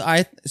this is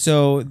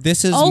also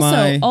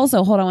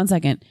hold on one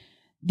second.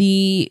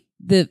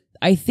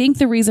 I think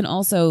the reason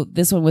also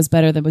this one was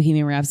better than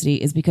Bohemian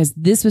Rhapsody is because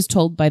this was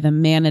told by the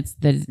man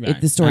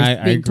the story's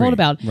being told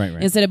about. Right.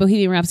 Instead of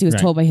Bohemian Rhapsody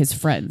was told by his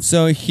friends.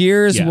 So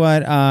here's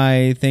what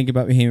I think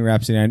about Bohemian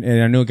Rhapsody, and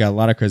I know it got a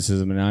lot of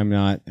criticism, and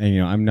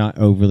I'm not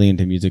overly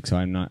into music, so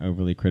I'm not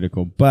overly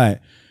critical.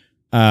 But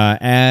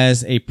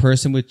as a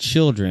person with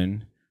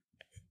children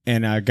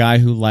and a guy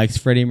who likes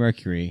Freddie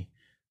Mercury,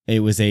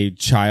 it was a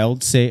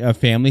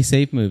family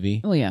safe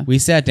movie. Oh yeah, we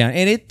sat down,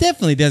 and it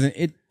definitely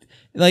doesn't.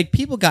 Like,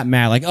 people got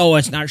mad, like, oh,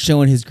 it's not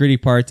showing his gritty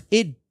parts.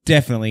 It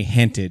definitely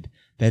hinted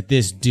that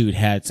this dude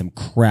had some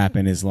crap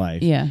in his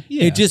life. Yeah.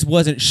 It just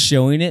wasn't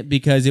showing it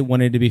because it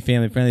wanted to be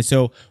family friendly.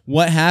 So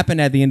what happened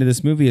at the end of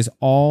this movie is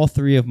all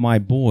 3 of my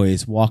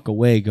boys walk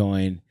away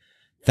going,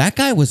 that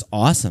guy was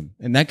awesome.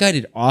 And that guy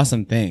did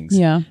awesome things.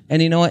 Yeah.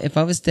 And you know what? If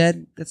I was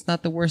dead, that's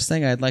not the worst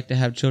thing I'd like to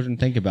have children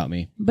think about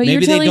me. But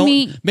maybe you're telling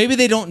me... Maybe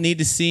they don't need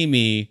to see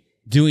me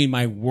doing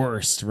my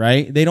worst,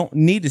 right? They don't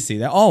need to see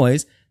that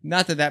always.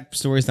 Not that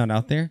story's not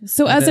out there.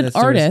 So as an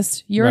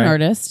artist, you're an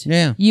artist.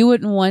 Yeah. You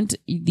wouldn't want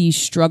the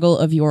struggle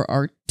of your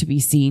art to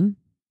be seen.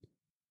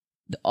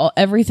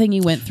 Everything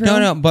you went through.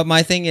 No. But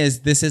my thing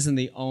is, this isn't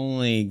the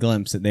only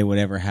glimpse that they would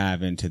ever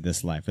have into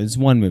this life. It's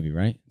one movie,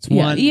 right? It's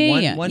one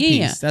piece.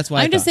 Yeah. That's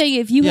why I'm just saying,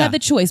 if you had the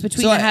choice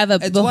between to have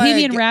a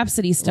Bohemian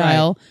Rhapsody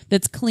style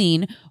that's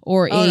clean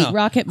or a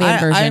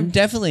Rocketman version. I'm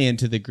definitely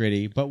into the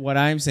gritty, but what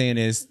I'm saying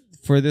is,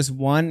 for this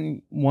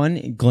one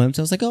glimpse,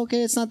 I was like,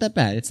 okay, it's not that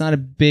bad. It's not a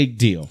big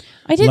deal.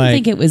 I didn't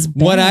think it was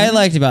bad. What I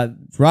liked about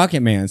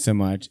Rocketman so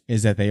much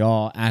is that they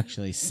all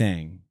actually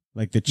sang.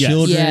 Like the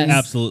children,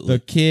 absolutely. The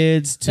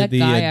kids to the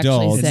guy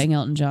adults. Actually sang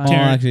Elton John. All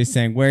actually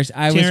sang. Whereas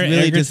I was really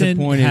Egerton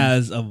disappointed.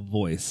 Has a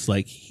voice.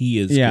 Like, he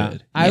is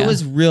good. I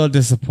was real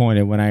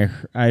disappointed when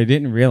I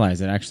didn't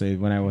realize it, actually,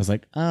 when I was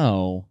like,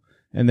 oh,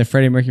 and the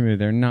Freddie Mercury movie,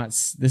 they're not,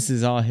 this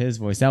is all his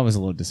voice. That was a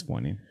little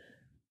disappointing.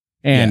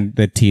 And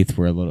the teeth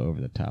were a little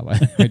over the top.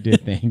 I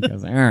did think. I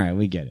was like, all right,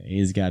 we get it.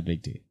 He's got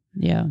big teeth.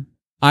 Yeah.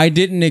 I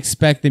didn't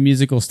expect the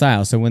musical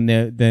style. So when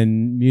the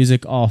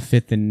music all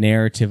fit the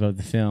narrative of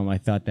the film, I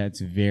thought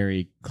that's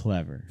very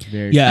clever.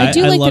 I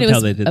do like that it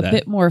was they did a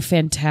bit more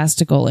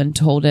fantastical and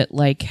told it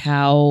like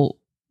how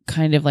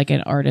kind of like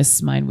an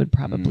artist's mind would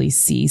probably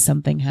see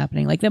something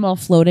happening, like them all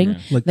floating. Yeah.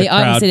 Like they the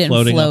crowd obviously didn't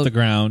floating float off the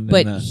ground.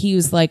 but he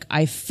was like,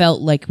 I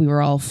felt like we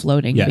were all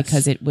floating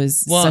because it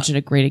was such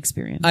a great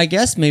experience. I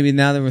guess maybe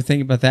now that we're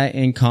thinking about that,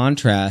 in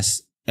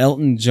contrast,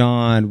 Elton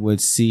John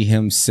would see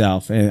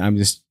himself, and I'm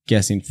just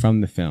guessing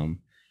from the film,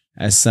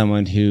 as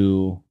someone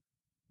who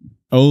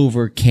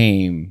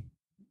overcame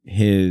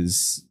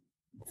his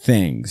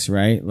things,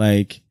 right?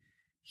 Like,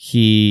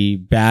 he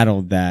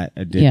battled that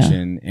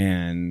addiction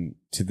and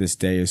to this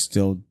day is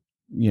still,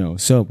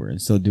 sober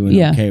and still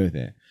doing okay with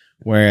it.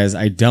 Whereas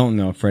I don't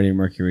know if Freddie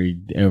Mercury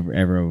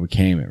ever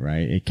overcame it,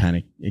 right? It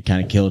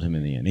kind of killed him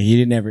in the end.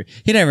 He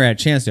never had a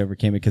chance to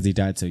overcome it because he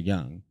died so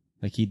young.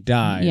 Like, he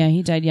died. Yeah,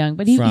 he died young,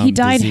 but he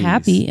died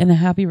happy in a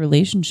happy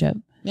relationship.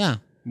 Yeah.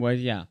 Well,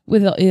 yeah.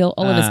 With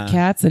all of his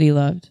cats that he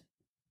loved.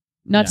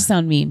 Not to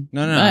sound mean.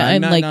 No.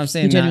 I'm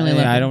saying he genuinely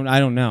loved them. I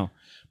don't know.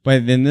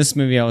 But in this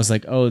movie, I was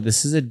like, oh,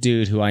 this is a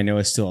dude who I know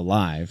is still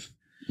alive.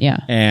 Yeah.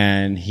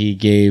 And he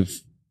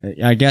gave,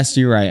 I guess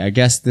you're right. I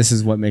guess this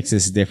is what makes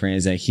this different,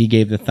 is that he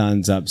gave the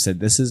thumbs up, said,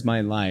 this is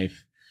my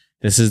life.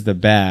 This is the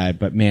bad,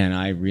 but man,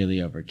 I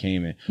really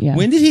overcame it. Yeah.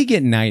 When did he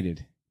get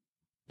knighted?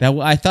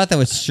 I thought that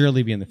would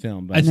surely be in the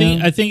film. But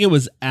I think it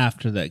was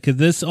after that, because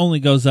this only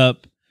goes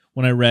up,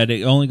 when I read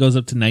it only goes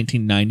up to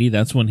 1990.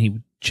 That's when he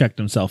checked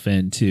himself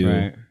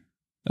into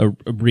a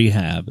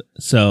rehab.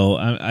 So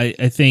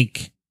I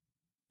think,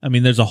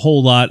 there's a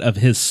whole lot of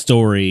his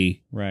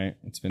story. Right.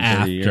 It's been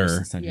 30 years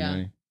since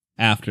 1990.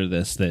 After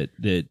this that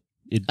it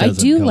doesn't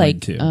I do go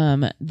like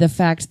into. The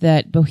fact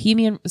that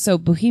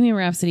Bohemian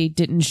Rhapsody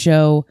didn't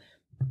show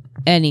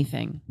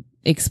anything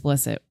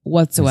explicit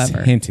whatsoever.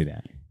 It's hinted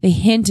at. They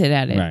hinted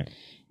at it. Right.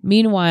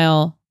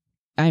 Meanwhile,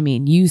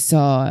 you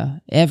saw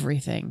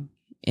everything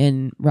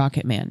in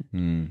Rocketman.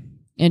 Hmm.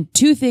 And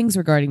two things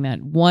regarding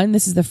that. One,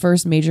 this is the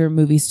first major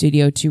movie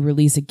studio to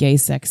release a gay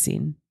sex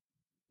scene.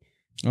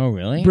 Oh,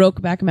 really?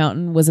 Brokeback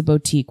Mountain was a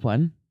boutique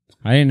one.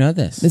 I didn't know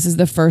this. This is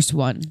the first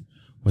one.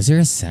 Was there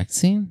a sex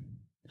scene?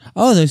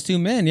 Oh, those two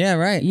men. Yeah,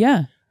 right.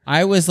 Yeah.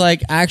 I was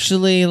like,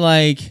 actually,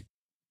 like,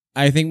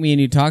 I think me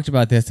and you talked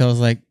about this. I was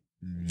like,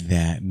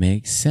 that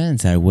makes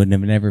sense. I wouldn't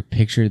have never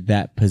pictured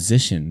that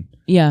position.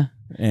 Yeah.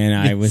 And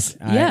I was,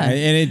 Yeah.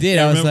 and it did.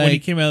 I I was remember when he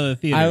like, came out of the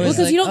theater. I was Well,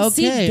 'cause like, you don't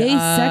see okay, gay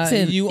sex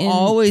in- you in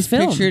always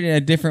film. pictured it in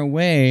a different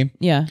way.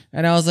 Yeah.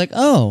 And I was like,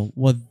 oh,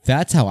 well,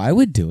 that's how I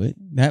would do it.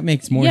 That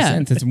makes more Yeah.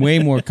 sense. It's way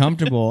more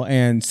comfortable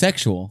and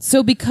sexual.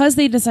 So because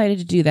they decided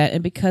to do that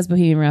and because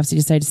Bohemian Rhapsody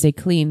decided to stay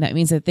clean, that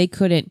means that they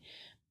couldn't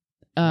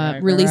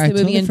release right. the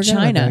movie I totally in forgot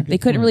about China. that. Good They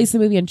couldn't point. release the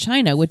movie in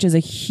China, which is a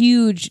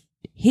huge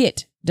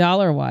hit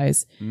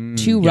dollar-wise to yes.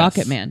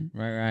 Rocketman.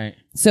 Right.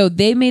 So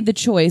they made the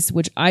choice,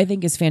 which I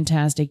think is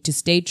fantastic, to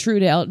stay true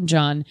to Elton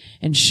John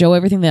and show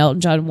everything that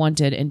Elton John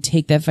wanted and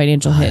take that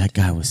financial hit. That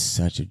guy was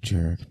such a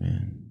jerk,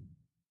 man.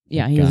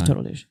 Yeah, he was a God.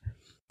 total douche.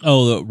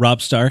 Oh,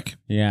 Rob Stark.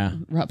 Yeah.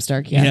 Rob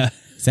Stark, yeah.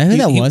 Is that who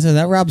that He- was? Was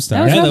that Rob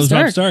Stark? was Yeah, Rob that was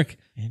Rob Stark. Stark.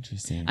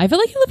 Interesting. I feel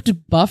like he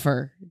looked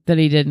buffer than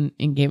he did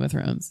in Game of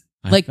Thrones.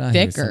 Like thought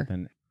he was thicker.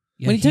 something-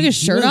 When he took his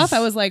shirt off, I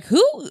was like,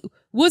 who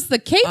was the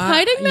cape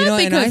hiding that? You know,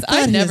 and Because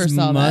I thought never his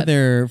saw that.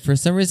 mother, for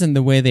some reason,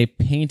 the way they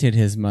painted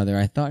his mother,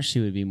 I thought she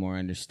would be more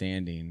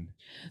understanding.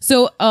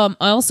 So,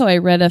 also I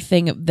read a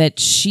thing that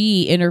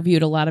she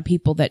interviewed a lot of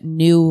people that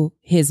knew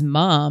his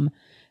mom,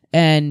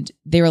 and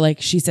they were like,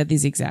 she said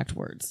these exact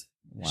words.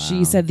 Wow.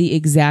 She said the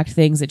exact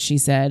things that she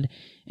said,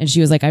 and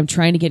she was like, I'm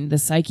trying to get into the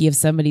psyche of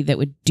somebody that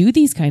would do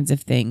these kinds of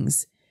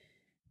things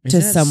to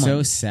Isn't it someone.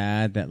 so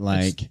sad that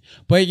like,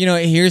 but you know,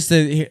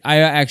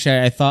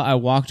 I thought I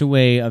walked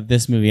away of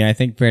this movie, and I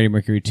think Freddie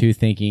Mercury too,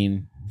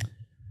 thinking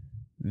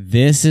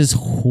this is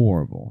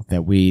horrible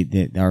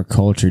that our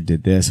culture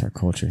did this, our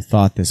culture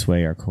thought this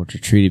way, our culture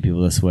treated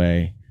people this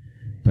way.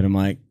 But I'm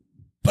like,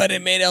 but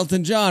it made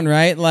Elton John,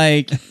 right?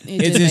 Like did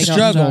it's a make Elton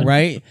struggle, John.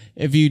 right?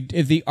 If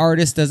the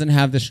artist doesn't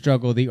have the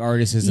struggle, the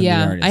artist isn't the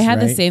Yeah, artist. I had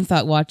the right? same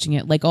thought watching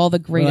it. Like all the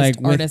greatest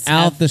Like artists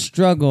without the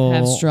struggle,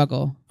 have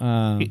struggle.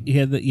 He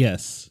had the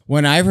yes.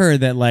 When I've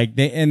heard that, like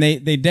they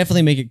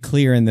definitely make it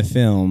clear in the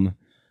film,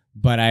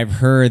 but I've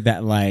heard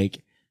that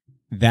like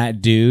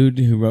that dude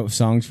who wrote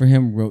songs for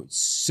him wrote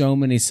so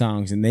many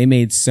songs, and they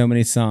made so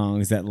many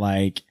songs that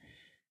like,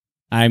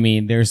 I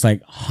mean, there's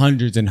like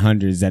hundreds and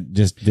hundreds that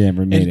just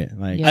never made it.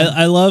 Like, Yeah.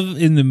 I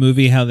love in the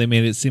movie how they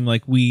made it seem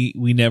like we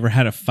never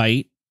had a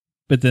fight,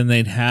 but then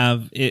they'd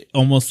have it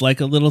almost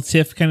like a little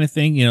tiff kind of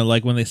thing, you know,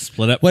 like when they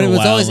split up. but for it a was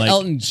while, always like,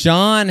 Elton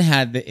John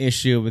had the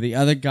issue, but the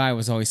other guy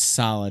was always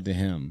solid to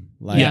him.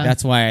 Like, Yeah.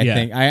 that's why I Yeah.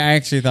 think I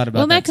actually thought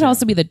about Well, that could too.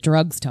 also be the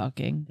drugs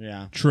talking.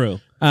 Yeah.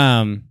 True.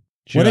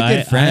 What a True.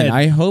 good friend.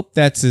 I I hope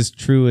that's as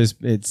true as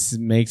it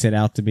makes it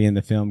out to be in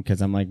the film,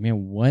 because I'm like,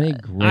 man, what a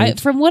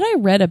great. From what I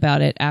read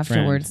about it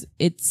afterwards,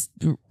 it's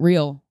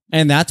real.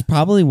 And that's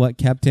probably what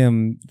kept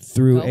him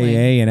through Going.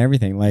 AA and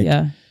everything. Like,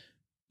 Yeah.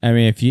 I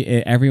mean,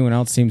 everyone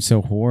else seems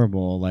so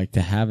horrible, like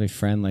to have a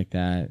friend like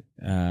that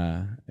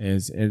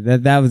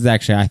that was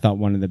actually, I thought,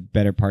 one of the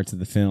better parts of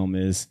the film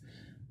is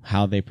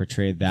how they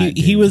portrayed that. he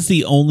dude. was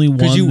the only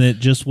one you- that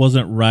just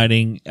wasn't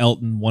riding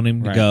Elton, wanting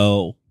him to Right.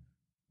 go,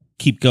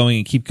 keep going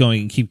and keep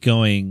going and keep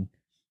going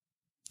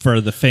for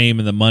the fame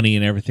and the money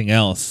and everything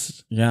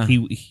else. Yeah.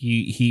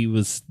 He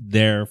was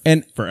there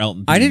And for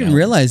Elton. I being didn't Elton.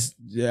 realize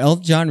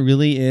Elton John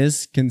really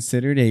is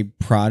considered a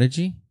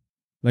prodigy,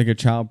 like a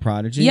child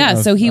prodigy. Yeah.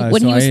 of- So when so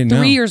he I was didn't 3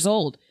 know. years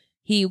old,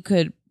 he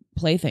could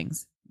play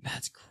things.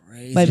 That's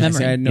crazy. By See,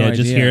 memory. I had no Yeah,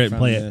 just idea hear it from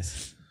play it.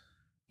 this.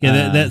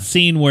 Yeah, that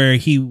scene where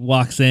he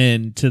walks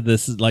in to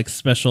this like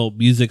special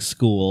music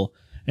school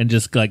and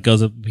just like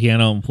goes up to the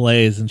piano and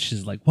plays, and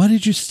she's like, "Why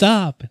did you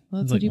stop?"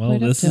 Well, It's that's like, what you well,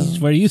 played up this is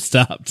till. where you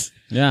stopped.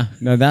 Yeah,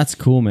 no, that's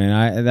cool,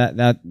 man.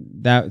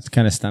 That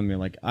kind of stunned me.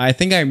 Like, I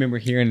think I remember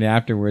hearing it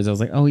afterwards. I was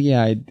like, oh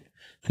yeah, I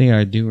think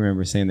I do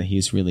remember saying that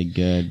he's really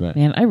good. But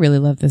Man, I really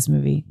love this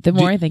movie. The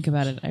more I think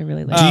about it, I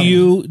really like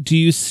it. Do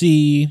you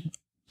see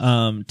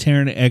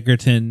Taron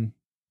Egerton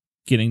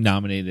getting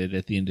nominated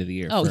at the end of the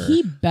year? Oh, for-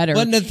 he better.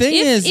 But the thing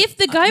if, is, if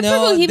the guy no, from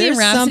Bohemian there's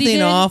Rhapsody something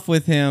did, off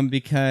with him,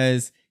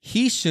 because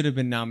he should have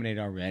been nominated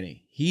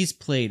already. He's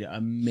played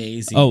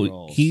amazing Oh,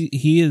 roles. he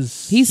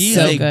is He's a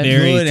so good.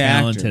 very good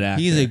talented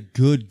actor. He's a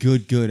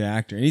good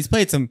actor. And he's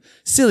played some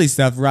silly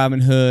stuff,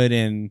 Robin Hood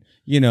and,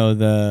 you know,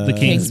 the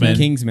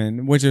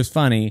Kingsman, which was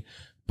funny.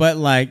 But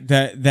like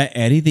that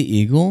Eddie the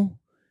Eagle,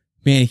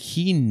 man,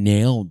 he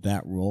nailed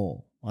that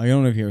role. I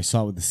don't know if you ever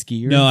saw it with the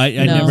skier. No, I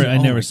No.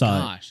 never my saw it.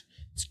 gosh.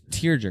 It's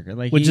tearjerker.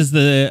 Like, Which is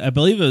I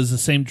believe it was the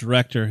same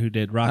director who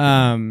did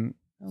Rocketman.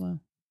 Hello.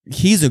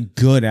 he's a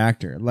good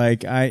actor.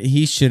 Like, I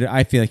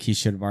feel like he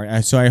should have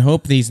already. So I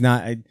hope he's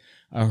not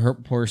a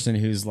hurt person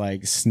who's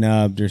like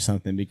snubbed or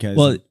something because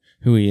of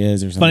who he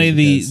is or something.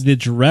 Funny, the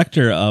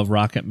director of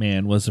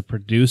Rocketman was a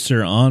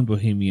producer on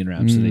Bohemian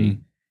Rhapsody,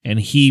 and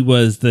he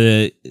was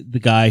the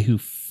guy who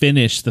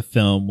finished the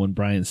film when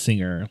Bryan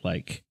Singer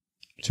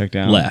checked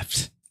out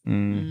left.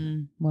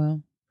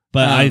 Wow.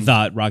 But I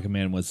thought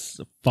Rocketman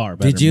was far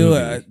better. Did you?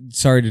 movie.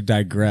 Sorry to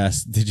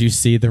digress. Did you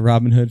see the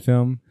Robin Hood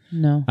film?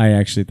 No. I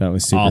actually thought it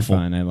was super Awful.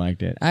 fun. I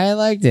liked it. I was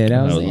like, yeah,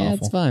 awful.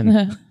 it's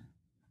fun.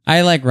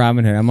 I like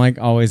Robin Hood. I'm like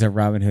always a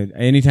Robin Hood.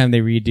 Anytime they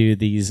redo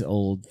these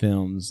old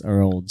films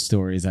or old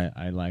stories,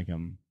 I like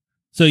them.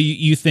 So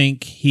you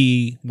think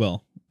he?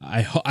 Well,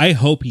 I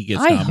hope he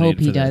gets. I nominated hope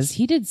he for does. this.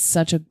 He did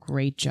such a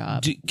great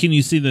job. Can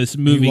you see this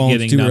movie won't.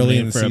 getting It's too early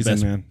in nominated the for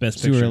season, a man. best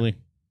It's too picture? early.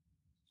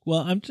 Well,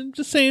 I'm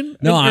just saying.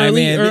 No, an I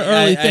early, mean,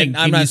 early thing.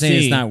 I'm Can you not saying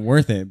see? it's not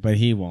worth it, but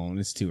he won't.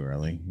 It's too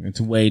early. It's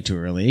way too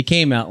early. It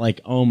came out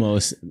like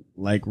almost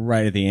like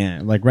right at the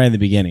end, like right at the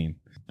beginning.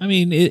 I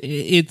mean,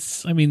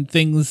 it's. I mean,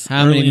 things.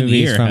 How early many in the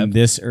movies year from have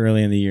this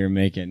early in the year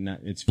make it?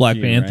 It's Black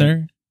few, right?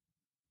 Panther?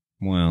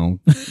 Well,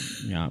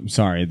 yeah, I'm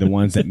sorry. The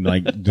ones that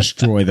like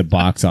destroy the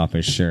box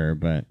office, sure,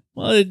 but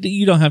Well,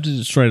 you don't have to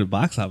destroy the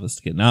box office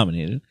to get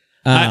nominated.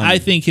 I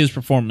think his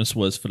performance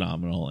was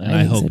phenomenal, and I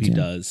I think so hope he too.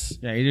 does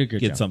yeah, you did a good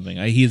get job. something.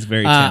 He's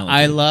very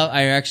talented.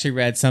 I actually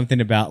read something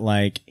about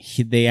like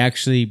they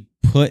actually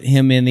put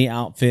him in the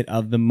outfit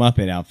of the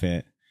Muppet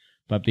outfit,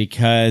 but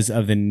because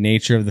of the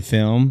nature of the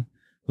film,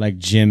 like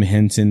Jim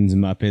Henson's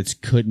Muppets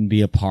couldn't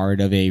be a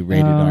part of a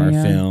rated R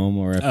yeah. film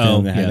or a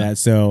film that had that,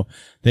 so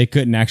they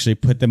couldn't actually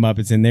put the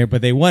Muppets in there,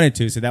 but they wanted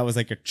to, so that was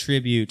like a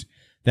tribute.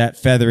 That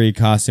feathery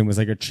costume was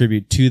like a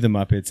tribute to the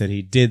Muppets that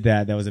he did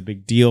that. That was a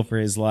big deal for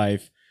his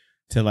life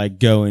to like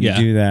go and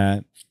do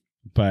that,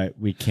 but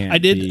we can't. I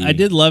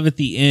did love at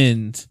the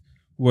end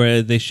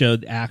where they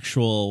showed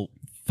actual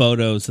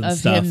photos and Of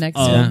stuff him next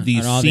to of him. these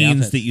And all the scenes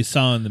outfits. that you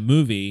saw in the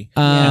movie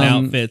Um, and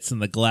outfits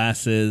and the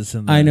glasses.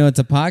 And I know it's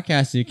a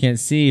podcast so you can't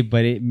see,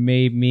 but it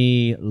made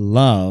me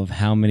love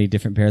how many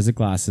different pairs of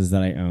glasses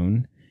that I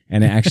own.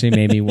 And it actually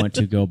made me want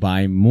to go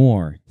buy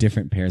more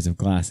different pairs of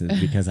glasses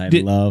because I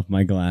love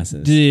my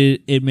glasses.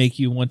 Did it make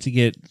you want to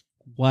get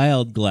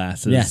wild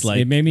glasses? Yes,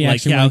 like, it made me like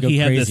actually how want to go he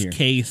had crazier. this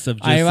case of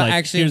just I like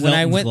actually, here's when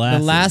I Elton's went, glasses.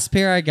 the last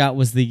pair I got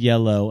was the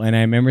yellow, and I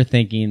remember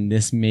thinking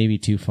this may be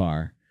too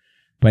far.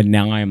 But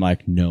now I'm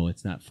like, no,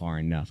 it's not far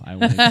enough. I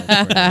want to go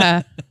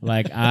further.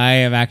 Like I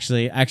have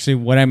actually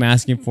what I'm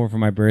asking for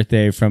my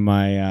birthday from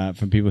my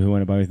from people who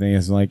want to buy me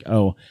is like,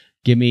 oh,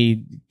 give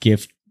me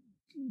gift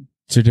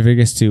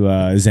certificates to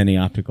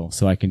Zenny Optical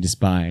so I can just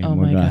buy Oh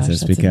more my gosh,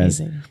 glasses that's because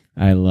amazing.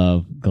 I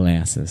love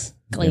glasses.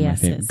 They're my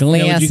favorite.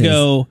 Glasses. Would you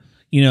go?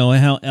 You know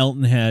how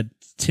Elton had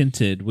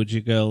tinted. Would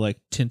you go like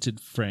tinted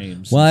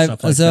frames? Well, and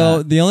stuff like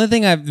that? the only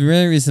thing the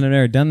really reason I've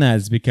never done that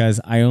is because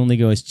I only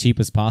go as cheap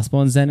as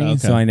possible in Zenny, Okay.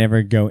 so I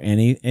never go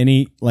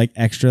any like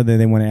extra that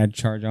they want to add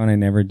charge on. I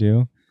never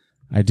do.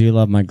 I do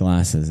love my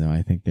glasses though.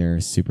 I think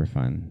they're super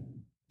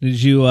fun.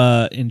 Did you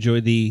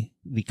enjoy the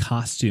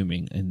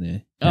costuming in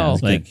the? Oh,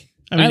 like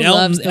I mean, I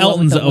loved the one with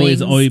Elton's the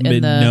always wings and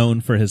been the-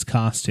 known for his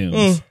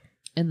costumes.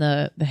 And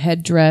the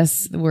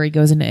headdress where he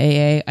goes into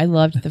AA. I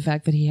loved the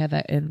fact that he had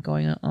that in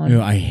going on.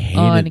 I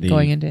hated the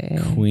going into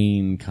AA.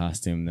 Queen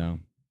costume though,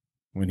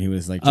 when he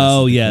was like,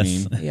 Oh, dressed as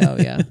yes. the Queen. Yeah, oh,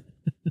 yeah.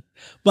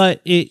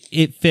 But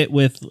it fit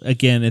with,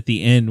 again, at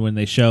the end when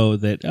they show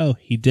that, oh,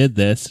 he did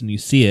this, and you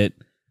see it.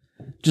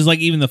 Just like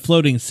even the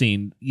floating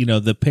scene, you know,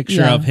 the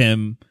picture Yeah. of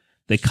him,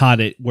 they caught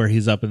it where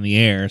he's up in the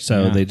air,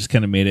 so Yeah. they just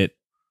kind of made it,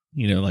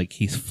 you know, like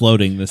he's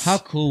floating this. How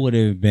cool would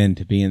it have been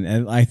to be in?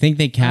 And I think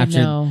they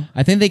captured. know.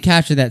 I think they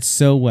captured that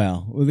so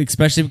well,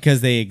 especially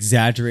because they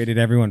exaggerated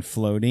everyone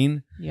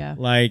floating. Yeah.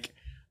 Like,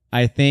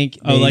 I think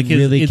Oh, they like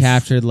really it's-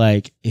 captured,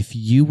 like, if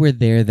you were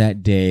there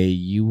that day,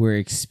 you were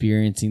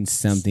experiencing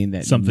something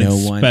that Something no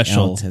one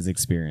special. else has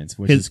experienced,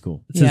 which His- is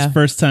cool. It's Yeah. his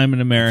first time in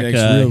America.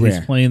 It's real He's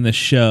rare. playing the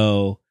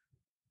show,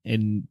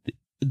 and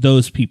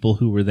those people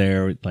who were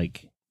there,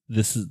 like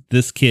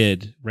this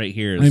kid right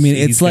here. I mean,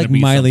 he's it's gonna like be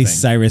Miley something.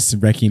 Cyrus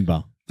Wrecking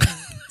Ball.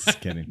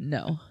 Just kidding.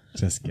 No.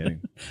 Just kidding.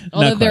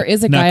 Although there quite.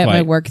 is a Not guy at my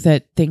quite. work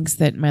that thinks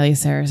that Miley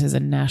Cyrus is a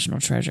national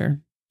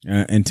treasure.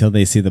 Until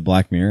they see the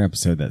Black Mirror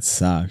episode that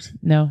sucked.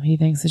 No, he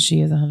thinks that she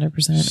is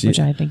 100%, She- which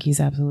I think he's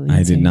absolutely I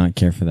insane. did not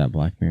care for that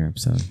Black Mirror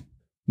episode.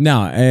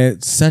 No,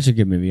 it's such a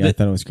good movie. I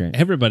thought it was great.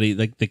 Everybody,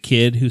 like the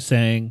kid who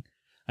sang,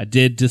 I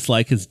did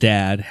dislike his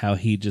dad, how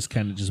he just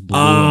kind of just blew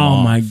him Oh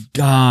off. my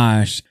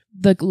gosh.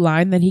 The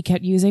line that he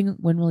kept using,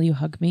 when will you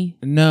hug me?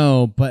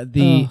 No, but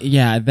Ugh.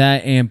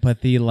 that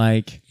empathy,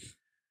 like,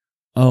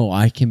 oh,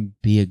 I can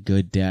be a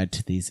good dad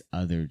to these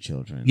other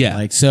children. Yeah.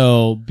 Like,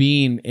 so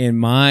being in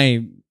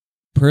my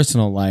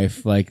personal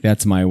life, like,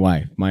 that's my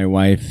wife. My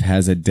wife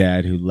has a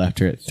dad who left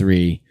her at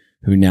 3,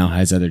 who now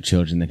has other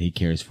children that he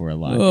cares for a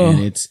lot. Ugh.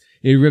 And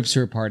it rips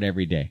her apart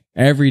every day.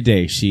 Every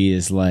day she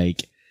is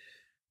like,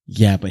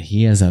 yeah, but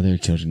he has other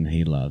children that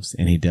he loves,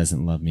 and he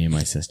doesn't love me and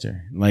my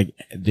sister. Like,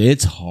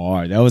 it's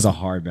hard. That was a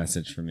hard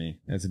message for me.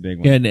 That's a big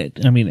one. Yeah,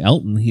 and I mean,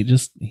 Elton, he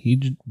just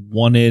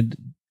wanted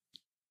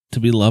to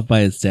be loved by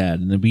his dad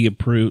and to be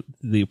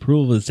the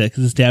approval of his dad,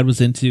 because his dad was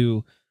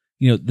into,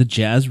 you know, the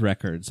jazz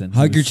records. And he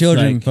Hug your was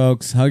children, like-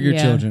 folks. Hug your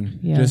Yeah, children.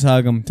 yeah. Just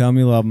hug them. Tell them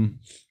you love them.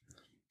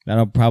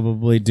 That'll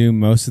probably do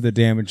most of the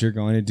damage you're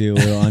going to do.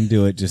 It'll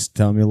undo it. Just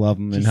tell them you love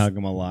them and hug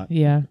them a lot.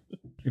 Yeah.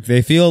 If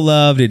they feel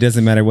loved, it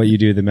doesn't matter what you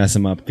do to mess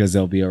them up, because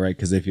they'll be all right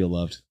because they feel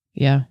loved.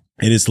 Yeah.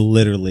 It is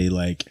literally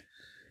like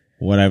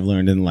what I've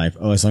learned in life.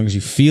 Oh, as long as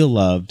you feel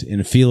loved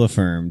and feel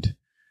affirmed,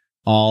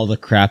 all the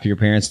crap your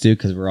parents do,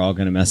 because we're all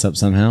going to mess up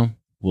somehow,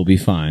 will be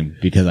fine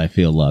because I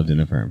feel loved and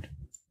affirmed.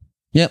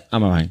 Yep,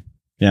 I'm fine.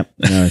 Yep,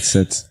 no, it's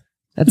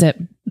That's it.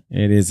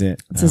 it is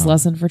it. It's his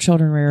lesson for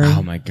children, Rary.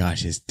 Oh my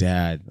gosh, his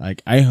dad.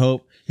 Like, I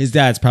hope his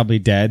dad's probably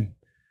dead,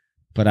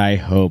 but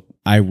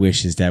I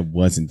wish his dad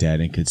wasn't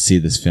dead and could see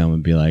this film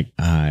and be like,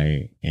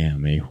 I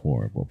am a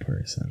horrible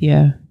person.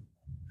 Yeah.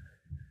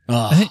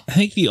 I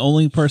think the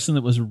only person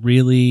that was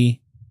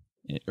really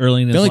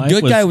early in his The only life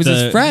good guy was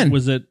his friend.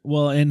 Was it?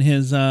 Well, in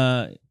his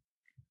it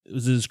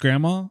was his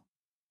grandma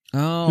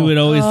Oh, who would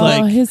always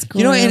his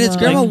you know, and his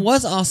grandma Like-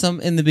 was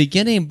awesome in the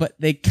beginning, but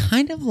they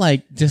kind of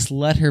like just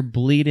let her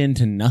bleed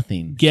into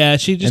nothing. Yeah,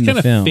 she just in the kind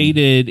of film.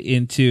 faded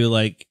into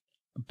like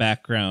a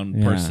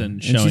background person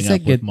And showing she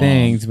said up good with mom.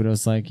 things, but it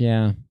was like,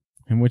 yeah,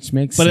 and which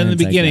makes But sense. in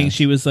the I beginning, guess.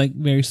 she was like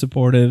very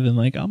supportive and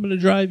like, I'm going to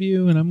drive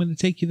you and I'm going to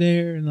take you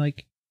there, and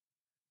like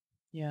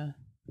Yeah.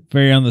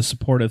 very on the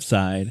supportive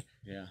side.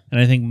 Yeah. And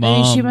I think mom,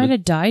 I think she might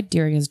have died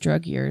during his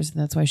drug years, and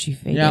that's why she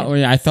faded. Yeah,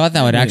 well, I thought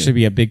that would actually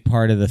be a big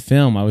part of the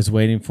film. I was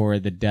waiting for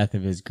the death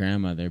of his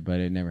grandmother, but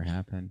it never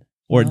happened.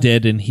 or Wow.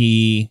 did, and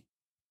he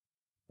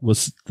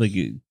was like,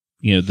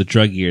 the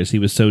drug years. He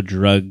was so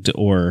drugged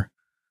or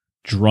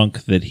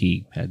drunk that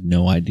he had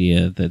no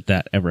idea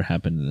that ever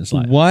happened in his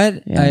life.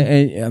 What?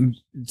 Yeah. I'm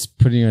just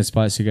putting you on a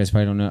spot, so you guys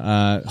probably don't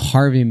know.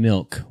 Harvey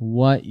Milk.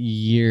 What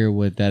year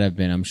would that have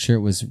been? I'm sure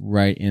it was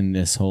right in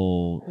this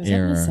whole Was that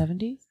era. in the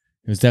 70s?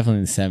 It was definitely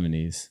in the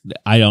 70s.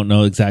 I don't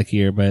know exact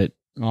year, but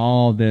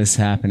All this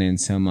happening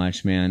so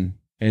much, man.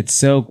 It's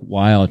so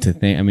wild to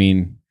think. I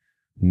mean,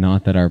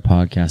 not that our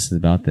podcast is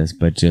about this,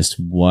 but just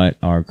what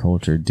our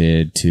culture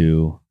did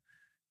to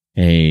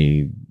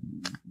a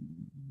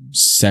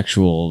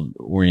sexual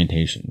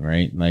orientation,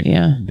 right? Like,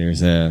 Yeah.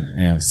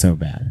 it's so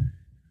bad.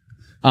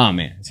 Oh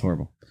man, it's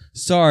horrible.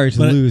 Sorry to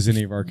But- lose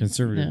any of our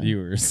conservative No.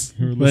 viewers.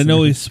 who are but I know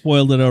listening. we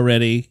spoiled it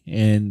already,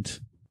 and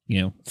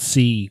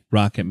see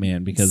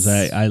Rocketman because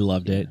I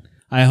loved it.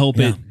 I hope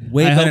Yeah, it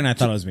way I better hope than I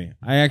thought it was me.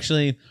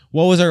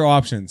 What was our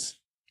options?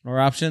 Our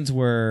options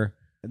were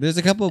there's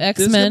a couple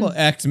X-Men.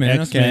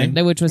 X-Men, okay.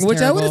 X-Men. Which was Which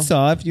I would terrible. have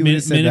saw if you would Men,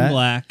 have said Men in that.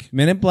 Black.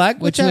 Men in Black,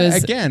 which Which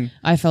was- again.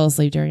 I fell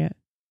asleep during it.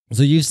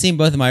 So you've seen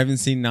both of them. I haven't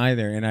seen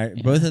neither,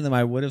 and both of them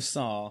I would have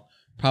saw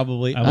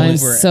probably I I'm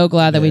over. so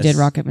glad that we did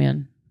this.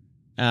 Rocketman.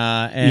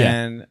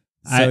 And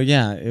I- so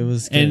yeah, it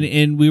was good.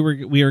 And we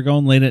were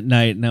going late at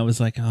night, and I was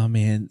like, oh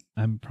man,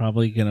 I'm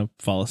probably gonna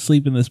fall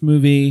asleep in this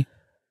movie.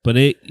 But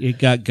it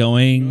got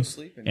going,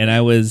 and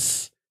I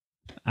was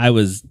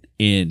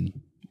in.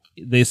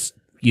 This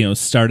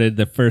started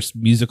the first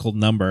musical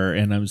number,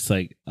 and I was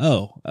like,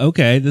 oh,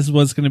 okay, this is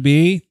what it's gonna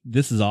be.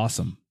 This is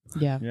awesome.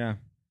 Yeah. yeah.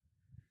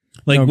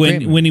 Like No,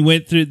 great when he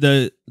went through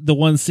the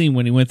one scene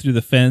when he went through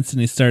the fence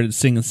and he started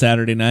singing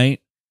Saturday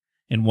Night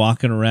and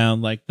walking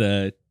around like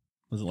the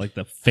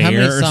fair How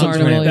many or songs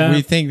something were like that.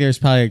 We think there's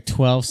probably like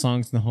 12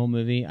 songs in the whole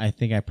movie. I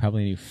think I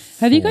probably knew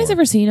 4. Have you guys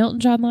ever seen Elton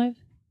John live?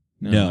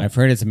 No, I've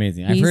heard it's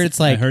amazing. I've He's- heard it's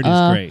like I heard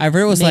he's great. I've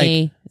heard it was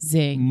like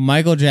amazing.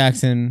 Michael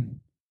Jackson,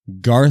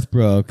 Garth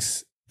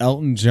Brooks,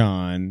 Elton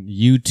John,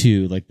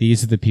 U2. Like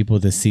these are the people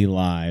to see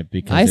live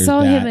because I they're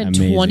saw him that in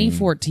amazing.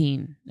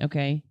 2014.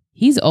 Okay.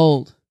 He's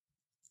old.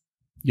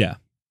 Yeah.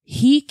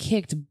 He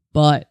kicked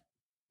butt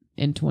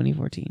in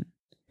 2014.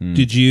 Hmm.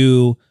 Did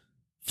you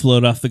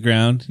float off the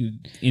ground?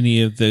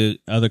 Any of the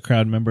other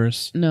crowd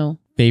members? No,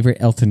 Favorite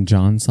Elton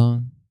John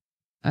song?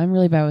 I'm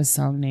really bad with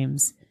song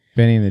names.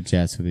 Benny and the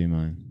Jets would be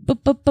mine.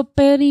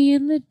 Benny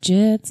and the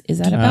Jets. Is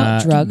that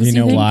about drugs? You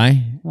know think?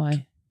 why?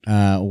 Why?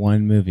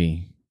 One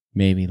movie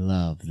made me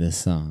love this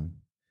song.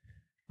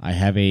 I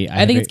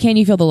think it's Can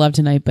You Feel the Love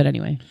Tonight, but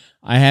anyway.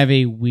 I have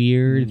a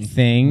weird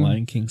thing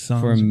Lion King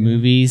songs for again.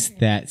 movies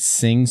that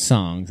sing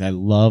songs. I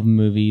love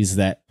movies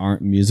that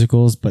aren't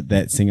musicals, but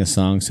that sing a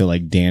song. So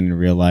like Dan in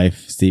Real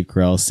Life, Steve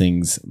Carell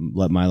sings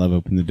Let My Love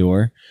Open the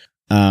Door.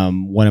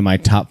 One of my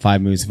top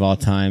 5 movies of all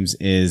times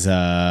is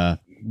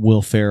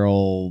Will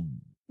Ferrell.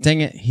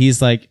 Dang it.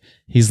 He's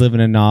living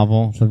a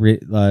novel.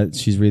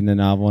 She's reading the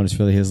novel and it's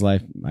really his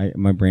life.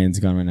 My brain's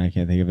gone right now. I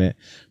can't think of it.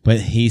 But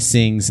he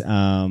sings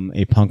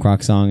a punk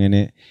rock song in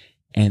it.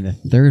 And the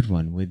third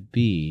one would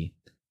be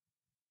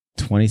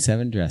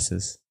 27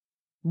 Dresses.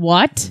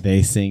 What?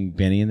 They sing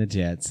Benny and the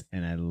Jets,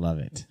 and I love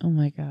it. Oh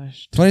my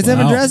gosh.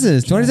 27 Wow.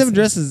 Dresses. 27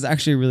 Dresses is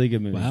actually a really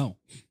good movie. Wow.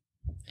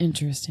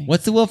 Interesting.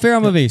 What's the Will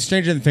Ferrell movie?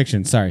 Stranger Than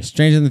Fiction. Sorry,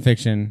 Stranger Than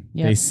Fiction.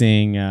 Yep. They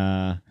sing,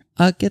 I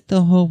get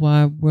the whole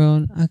wide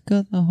world. I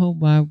got the whole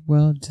wide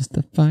world just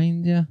to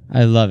find you.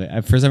 I love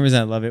it. For some reason,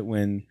 I love it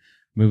when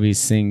movies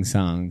sing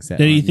songs. That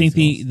Do you aren't think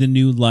musicals. the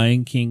new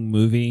Lion King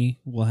movie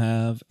will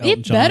have Elton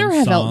It better John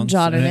have Elton songs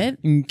John in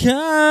it.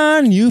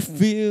 Can you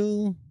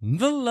feel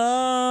the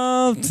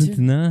love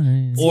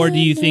tonight? Or do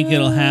you think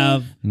it'll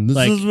have This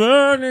like is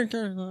when it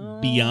can-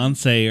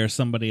 Beyonce or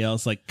somebody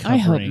else like I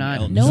covering hope not.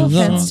 Elton No John's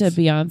offense to songs?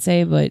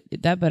 Beyonce, but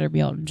that better be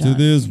Elton To John.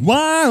 this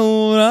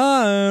wild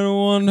eyed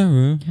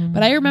wonder.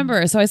 But I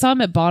remember, so I saw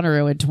him at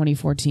Bonnaroo in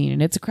 2014,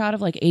 and it's a crowd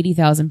of like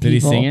 80,000 people. Did he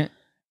sing it?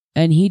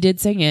 And he did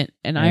sing it.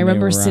 And I they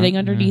remember were sitting out,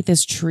 underneath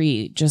this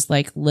tree, just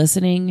like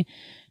listening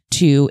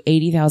to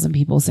 80,000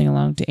 people sing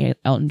along to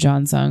Elton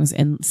John songs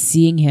and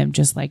seeing him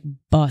just like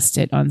bust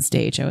it on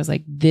stage. I was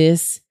like,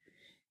 this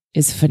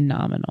is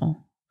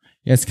phenomenal.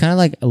 Yeah, it's kind of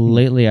like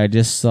lately I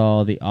just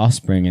saw The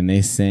Offspring and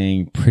they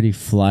sang Pretty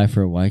Fly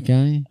for a White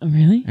Guy. Oh,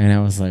 really? And I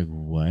was like,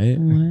 what?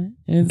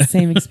 It's the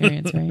same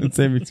experience, right?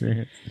 Same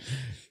experience.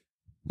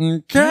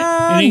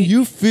 Can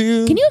you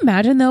feel? Can you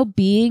imagine, though,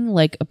 being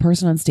like a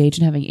person on stage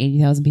and having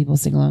 80,000 people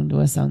sing along to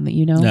a song that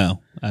you know?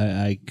 No,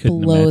 I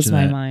couldn't Blows imagine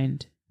my that.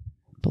 mind.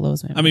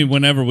 Blows my mind. I mean,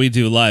 whenever we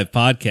do live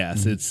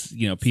podcasts, it's,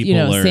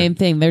 people are... same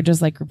thing. They're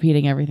just like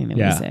repeating everything that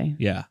we say.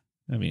 Yeah.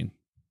 I mean,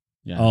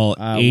 Yeah. all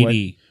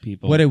 80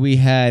 people. What if we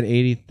had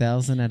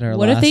 80,000 at our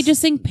What last if they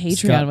just sing Patreon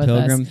Scott with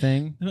Pilgrim us?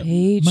 thing? My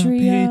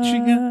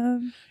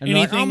Patreon. And they're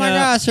like, oh my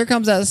gosh, here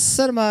comes that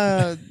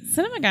cinema.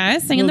 Cinema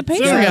guys singing the Well,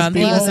 Patreon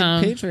theme people-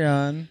 song.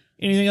 Patreon.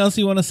 Anything else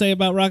you want to say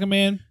about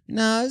Rocketman?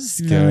 No, it's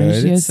No, good.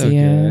 it's It's so just- good.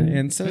 yeah.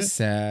 And so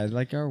sad.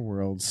 Like our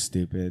world's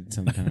stupid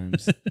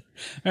sometimes. All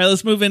right,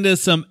 let's move into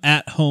some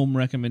at-home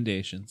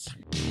recommendations.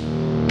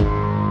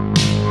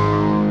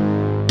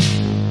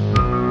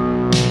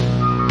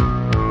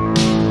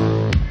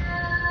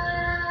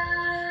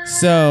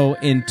 So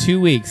in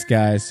 2 weeks,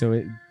 guys,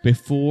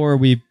 before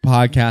we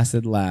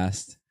podcasted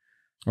last,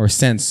 or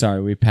since,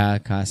 sorry, we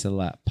podcasted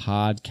last.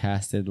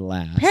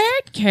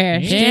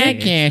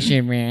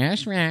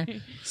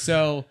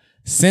 So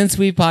since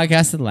we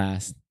podcasted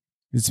last,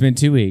 it's been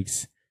 2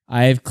 weeks,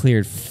 I have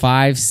cleared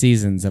 5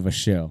 seasons of a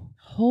show.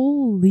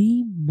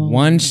 Holy moly.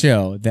 One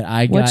show that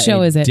I What got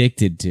show is it?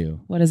 addicted to.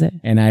 What is it?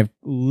 And I've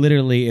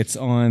literally, it's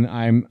on,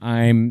 I'm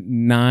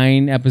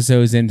 9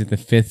 episodes into the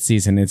 5th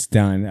season. It's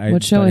done.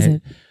 What show is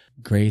it?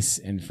 Grace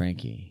and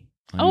Frankie.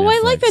 on Oh, I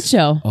like that Netflix.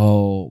 show.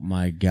 Oh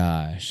my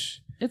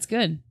gosh. It's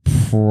good.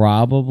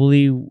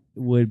 Probably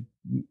would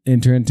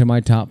enter into my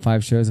top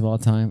 5 shows of all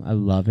time. I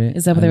love it.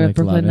 Is that what I they were love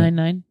Brooklyn it.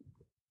 Nine-Nine?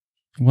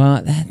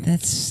 Well,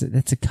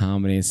 that's a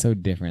comedy. It's so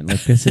different.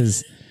 Like this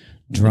is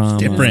drama.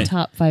 different.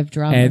 Top 5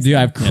 dramas. And dude,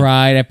 I've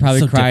cried. I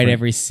probably So cried different.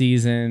 every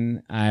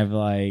season. I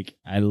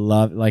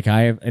love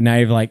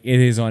it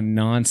is on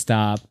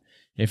nonstop.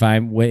 If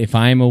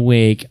I'm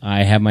awake,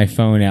 I have my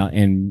phone out,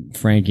 and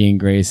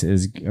Grace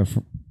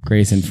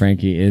and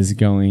Frankie is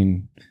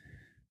going,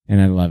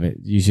 and I love it.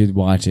 You should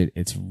watch it.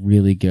 It's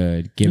really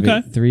good. Give Okay.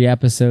 it 3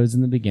 episodes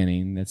in the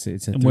beginning. It's a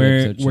 3 Where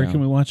episode show.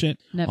 can we watch it?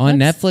 Netflix? On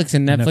Netflix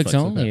and Netflix, Netflix,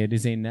 only. okay. It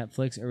is a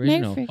Netflix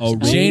original. Netflix Oh,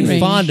 really? Jane only.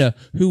 Fonda,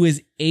 who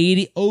is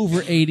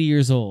over 80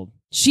 years old.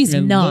 She's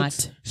and not.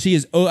 looks- she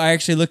is. Oh, I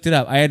actually looked it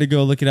up. I had to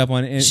go look it up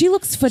on it. She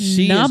looks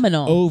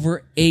phenomenal. She is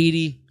over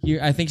 80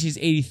 years. I think she's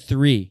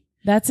 83.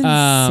 That's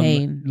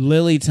insane.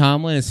 Lily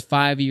Tomlin is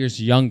 5 years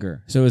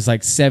younger. So it's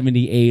like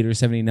 78 or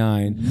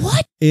 79.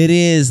 What? It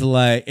is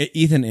like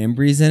Ethan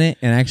Embry's in it.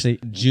 And actually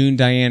June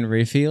Diane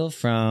Raphael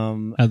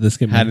from How this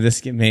get How made? Did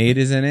This Get Made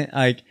is in it.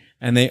 Like,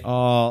 and they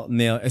all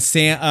nail it.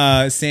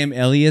 Sam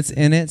Elliott's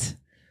in it.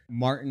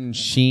 Martin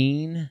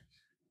Sheen.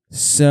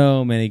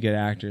 So many good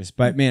actors.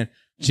 But man,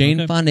 Jane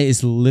Okay. Fonda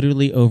is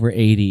literally over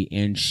 80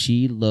 and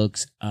she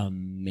looks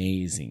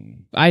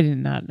amazing. I did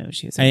not know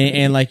she was.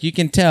 And like you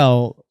can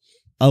tell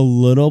a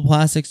little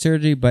plastic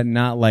surgery, but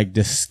not like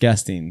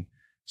disgusting.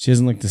 She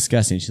doesn't look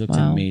disgusting. She looks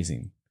Wow.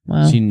 amazing.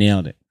 wow. She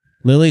nailed it.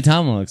 Lily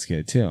Tomlin looks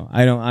good too.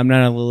 I'm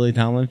not a Lily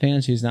Tomlin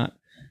fan. She's not.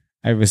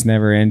 I was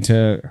never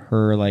into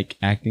her like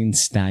acting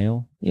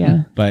style,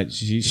 yeah. but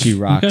she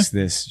rocks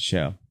Okay. this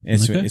show.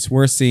 It's Okay. it's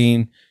worth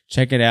seeing.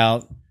 Check it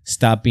out.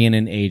 Stop being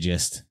an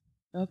ageist.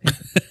 Okay.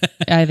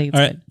 I think it's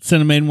All right, good.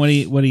 Cinnamon, what do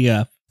you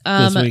got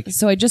this week?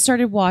 So I just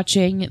started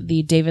watching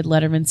the David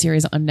Letterman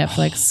series on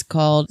Netflix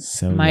called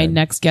So My good.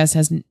 Next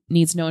Guest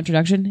Needs No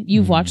Introduction.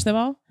 You've watched them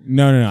all?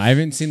 No. I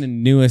haven't seen the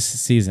newest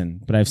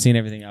season, but I've seen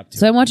everything up to.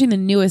 So I'm watching the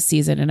newest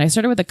season, and I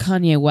started with the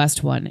Kanye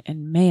West one.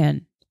 And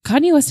man,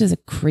 Kanye West is a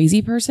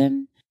crazy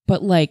person,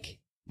 but like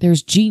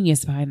there's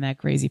genius behind that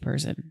crazy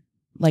person.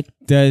 Like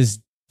Does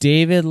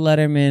David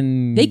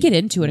Letterman they get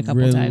into it a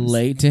couple times.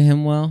 relate to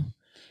him well?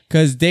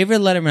 Because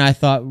David Letterman, I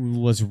thought,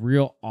 was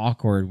real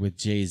awkward with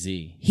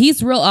Jay-Z.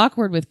 He's real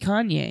awkward with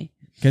Kanye.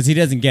 Because he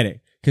doesn't get it.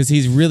 Because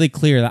he's really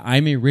clear that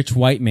I'm a rich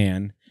white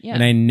man Yeah.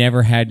 and I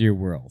never had your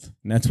world.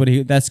 And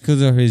that's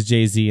because of his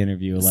Jay-Z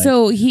interview. Like,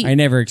 So I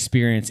never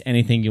experienced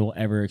anything you'll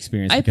ever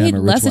experience. I because paid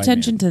I'm a rich less white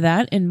attention man. to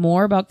that and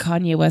more about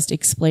Kanye West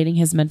explaining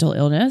his mental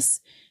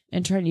illness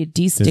and trying to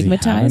Does he have a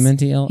destigmatize.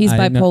 mental illness? He's I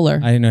didn't know- bipolar.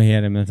 I didn't know he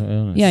had a mental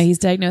illness. Yeah, he's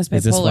diagnosed bipolar.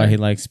 Is this why he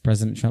likes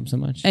President Trump so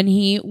much? And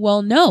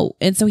no.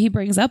 And so he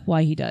brings up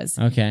why he does.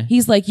 Okay.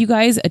 He's like, you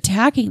guys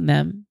attacking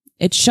them,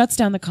 it shuts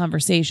down the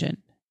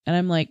conversation. And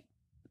I'm like,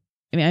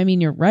 I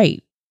mean, you're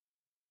right.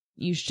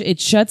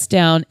 It shuts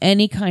down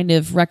any kind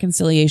of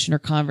reconciliation or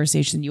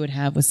conversation you would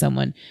have with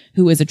someone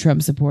who is a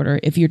Trump supporter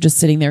if you're just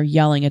sitting there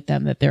yelling at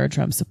them that they're a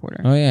Trump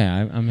supporter. Oh,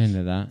 yeah. I'm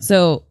into that.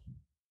 So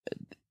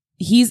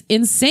he's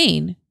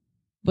insane,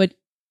 but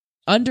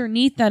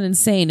underneath that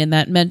insane and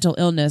that mental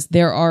illness,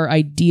 there are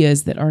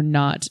ideas that are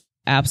not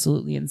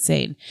absolutely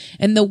insane.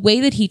 And the way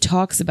that he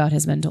talks about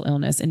his mental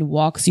illness and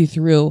walks you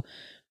through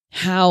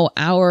how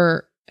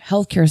our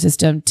healthcare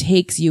system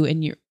takes you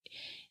and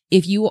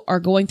if you are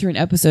going through an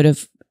episode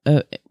of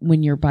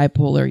when you're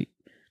bipolar,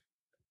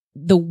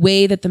 the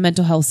way that the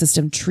mental health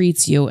system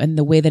treats you and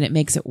the way that it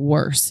makes it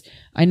worse.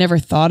 I never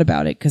thought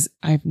about it because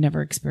I've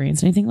never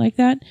experienced anything like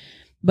that.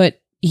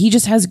 But he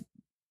just has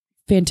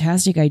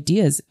fantastic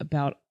ideas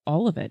about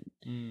all of it.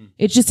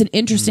 It's just an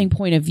interesting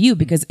point of view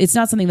because it's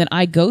not something that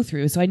I go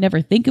through. So I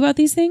never think about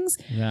these things.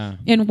 Yeah.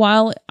 And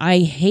while I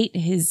hate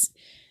his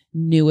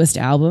newest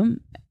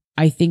album,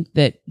 I think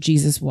that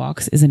Jesus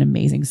Walks is an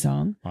amazing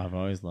song. I've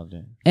always loved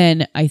it.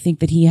 And I think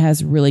that he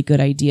has really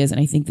good ideas. And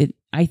I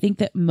think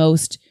that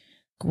most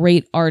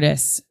great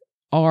artists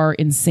are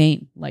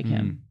insane like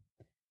him.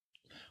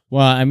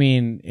 Well, I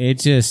mean, it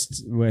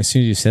just, as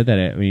soon as you said that,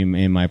 I mean,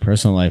 in my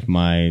personal life,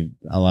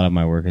 a lot of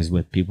my work is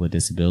with people with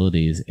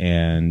disabilities,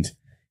 and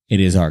it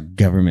is our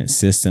government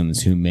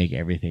systems who make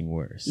everything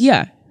worse.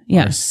 Yeah.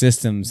 Yeah. Our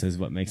systems is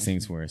what makes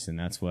things worse. And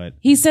that's what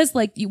he says,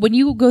 like, when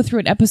you go through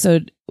an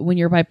episode, when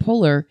you're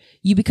bipolar,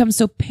 you become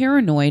so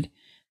paranoid,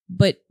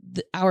 but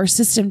our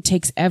system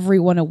takes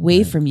everyone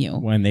away from you.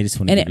 When they just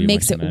want to, and it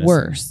makes it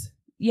worse.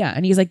 Yeah.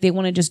 And he's like, they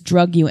want to just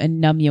drug you and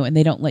numb you, and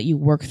they don't let you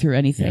work through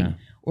anything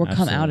or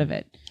come out of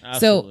it.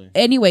 Absolutely. So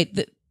anyway,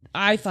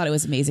 I thought it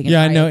was amazing.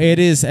 Yeah, no, it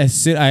is.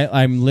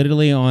 I'm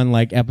literally on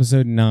like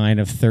episode 9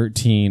 of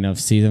 13 of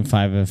season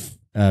 5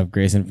 of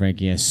Grace and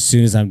Frankie. As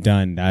soon as I'm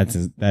done,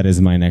 that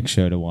is my next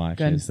show to watch.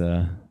 Good. Is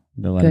the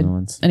Letterman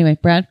ones. Anyway,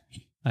 Brad?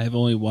 I've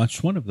only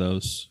watched one of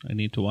those. I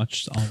need to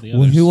watch all the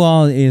Well, others. who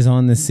all is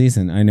on this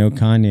season? I know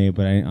Kanye,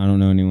 but I don't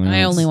know anyone else.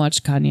 I only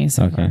watched Kanye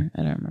so Okay. far.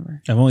 I don't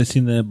remember. I've only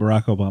seen the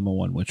Barack Obama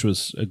one, which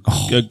was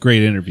a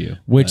great interview.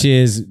 Which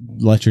is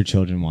let your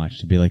children watch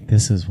to be like,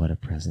 this is what a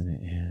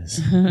president is.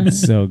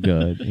 It's so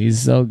good. He's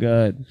so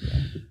good.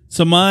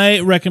 So my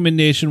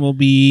recommendation will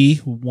be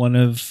one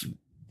of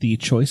the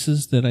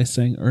choices that I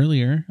sang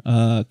earlier.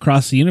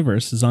 Across the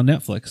Universe is on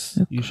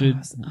Netflix. You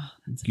should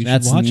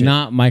That's watch it.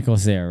 not Michael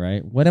Cera,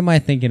 right? What am I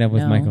thinking of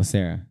with No. Michael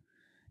Cera?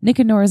 Nick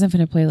and Nora's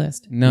Infinite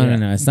Playlist. No, Yeah.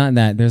 no. It's not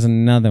that. There's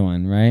another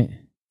one, right?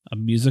 A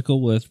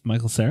musical with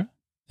Michael Cera.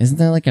 Isn't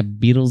there like a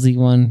Beatlesy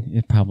one?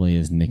 It probably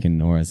is Nick and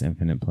Nora's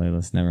Infinite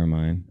Playlist. Never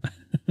mind.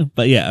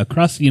 But yeah,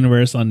 Across the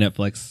Universe on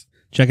Netflix.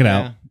 Check it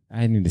out.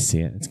 I need to see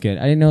it. It's good.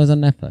 I didn't know it was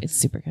on Netflix. It's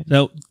super good.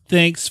 So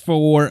thanks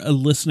for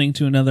listening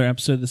to another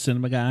episode of the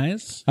Cinema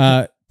Guys.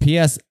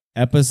 P.S.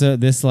 episode.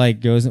 This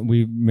like goes.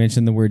 We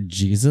mentioned the word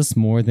Jesus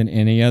more than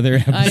any other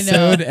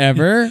episode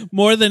ever.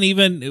 More than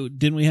even,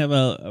 didn't we have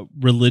a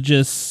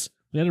religious?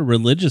 We had a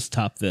religious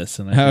top this,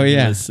 and I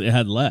think it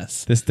had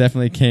less. This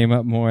definitely came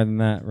up more than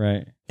that,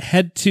 right?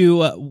 Head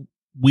to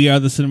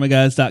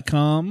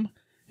wearethecinemaguys.com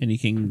and you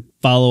can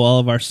follow all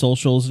of our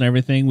socials and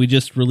everything. We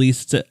just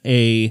released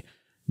a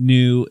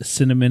new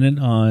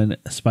Cineminute on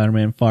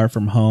Spider-Man Far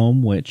From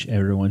Home, which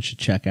everyone should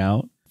check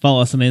out.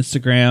 Follow us on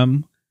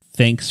Instagram.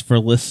 Thanks for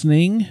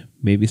listening.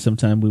 Maybe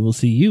sometime we will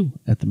see you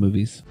at the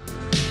movies.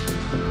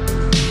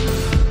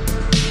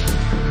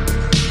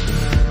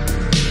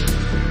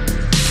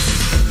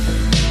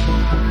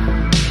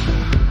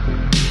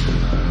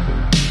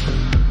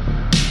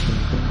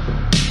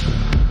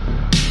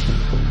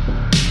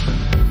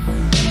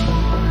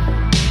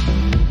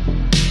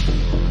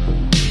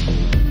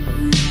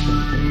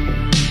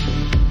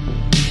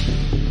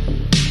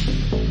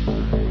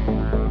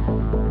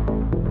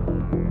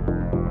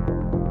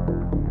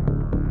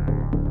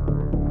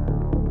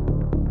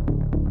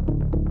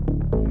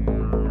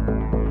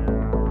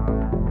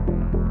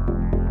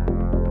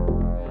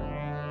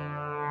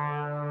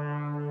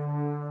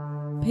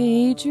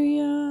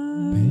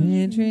 Patreon.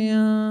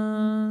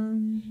 Patreon.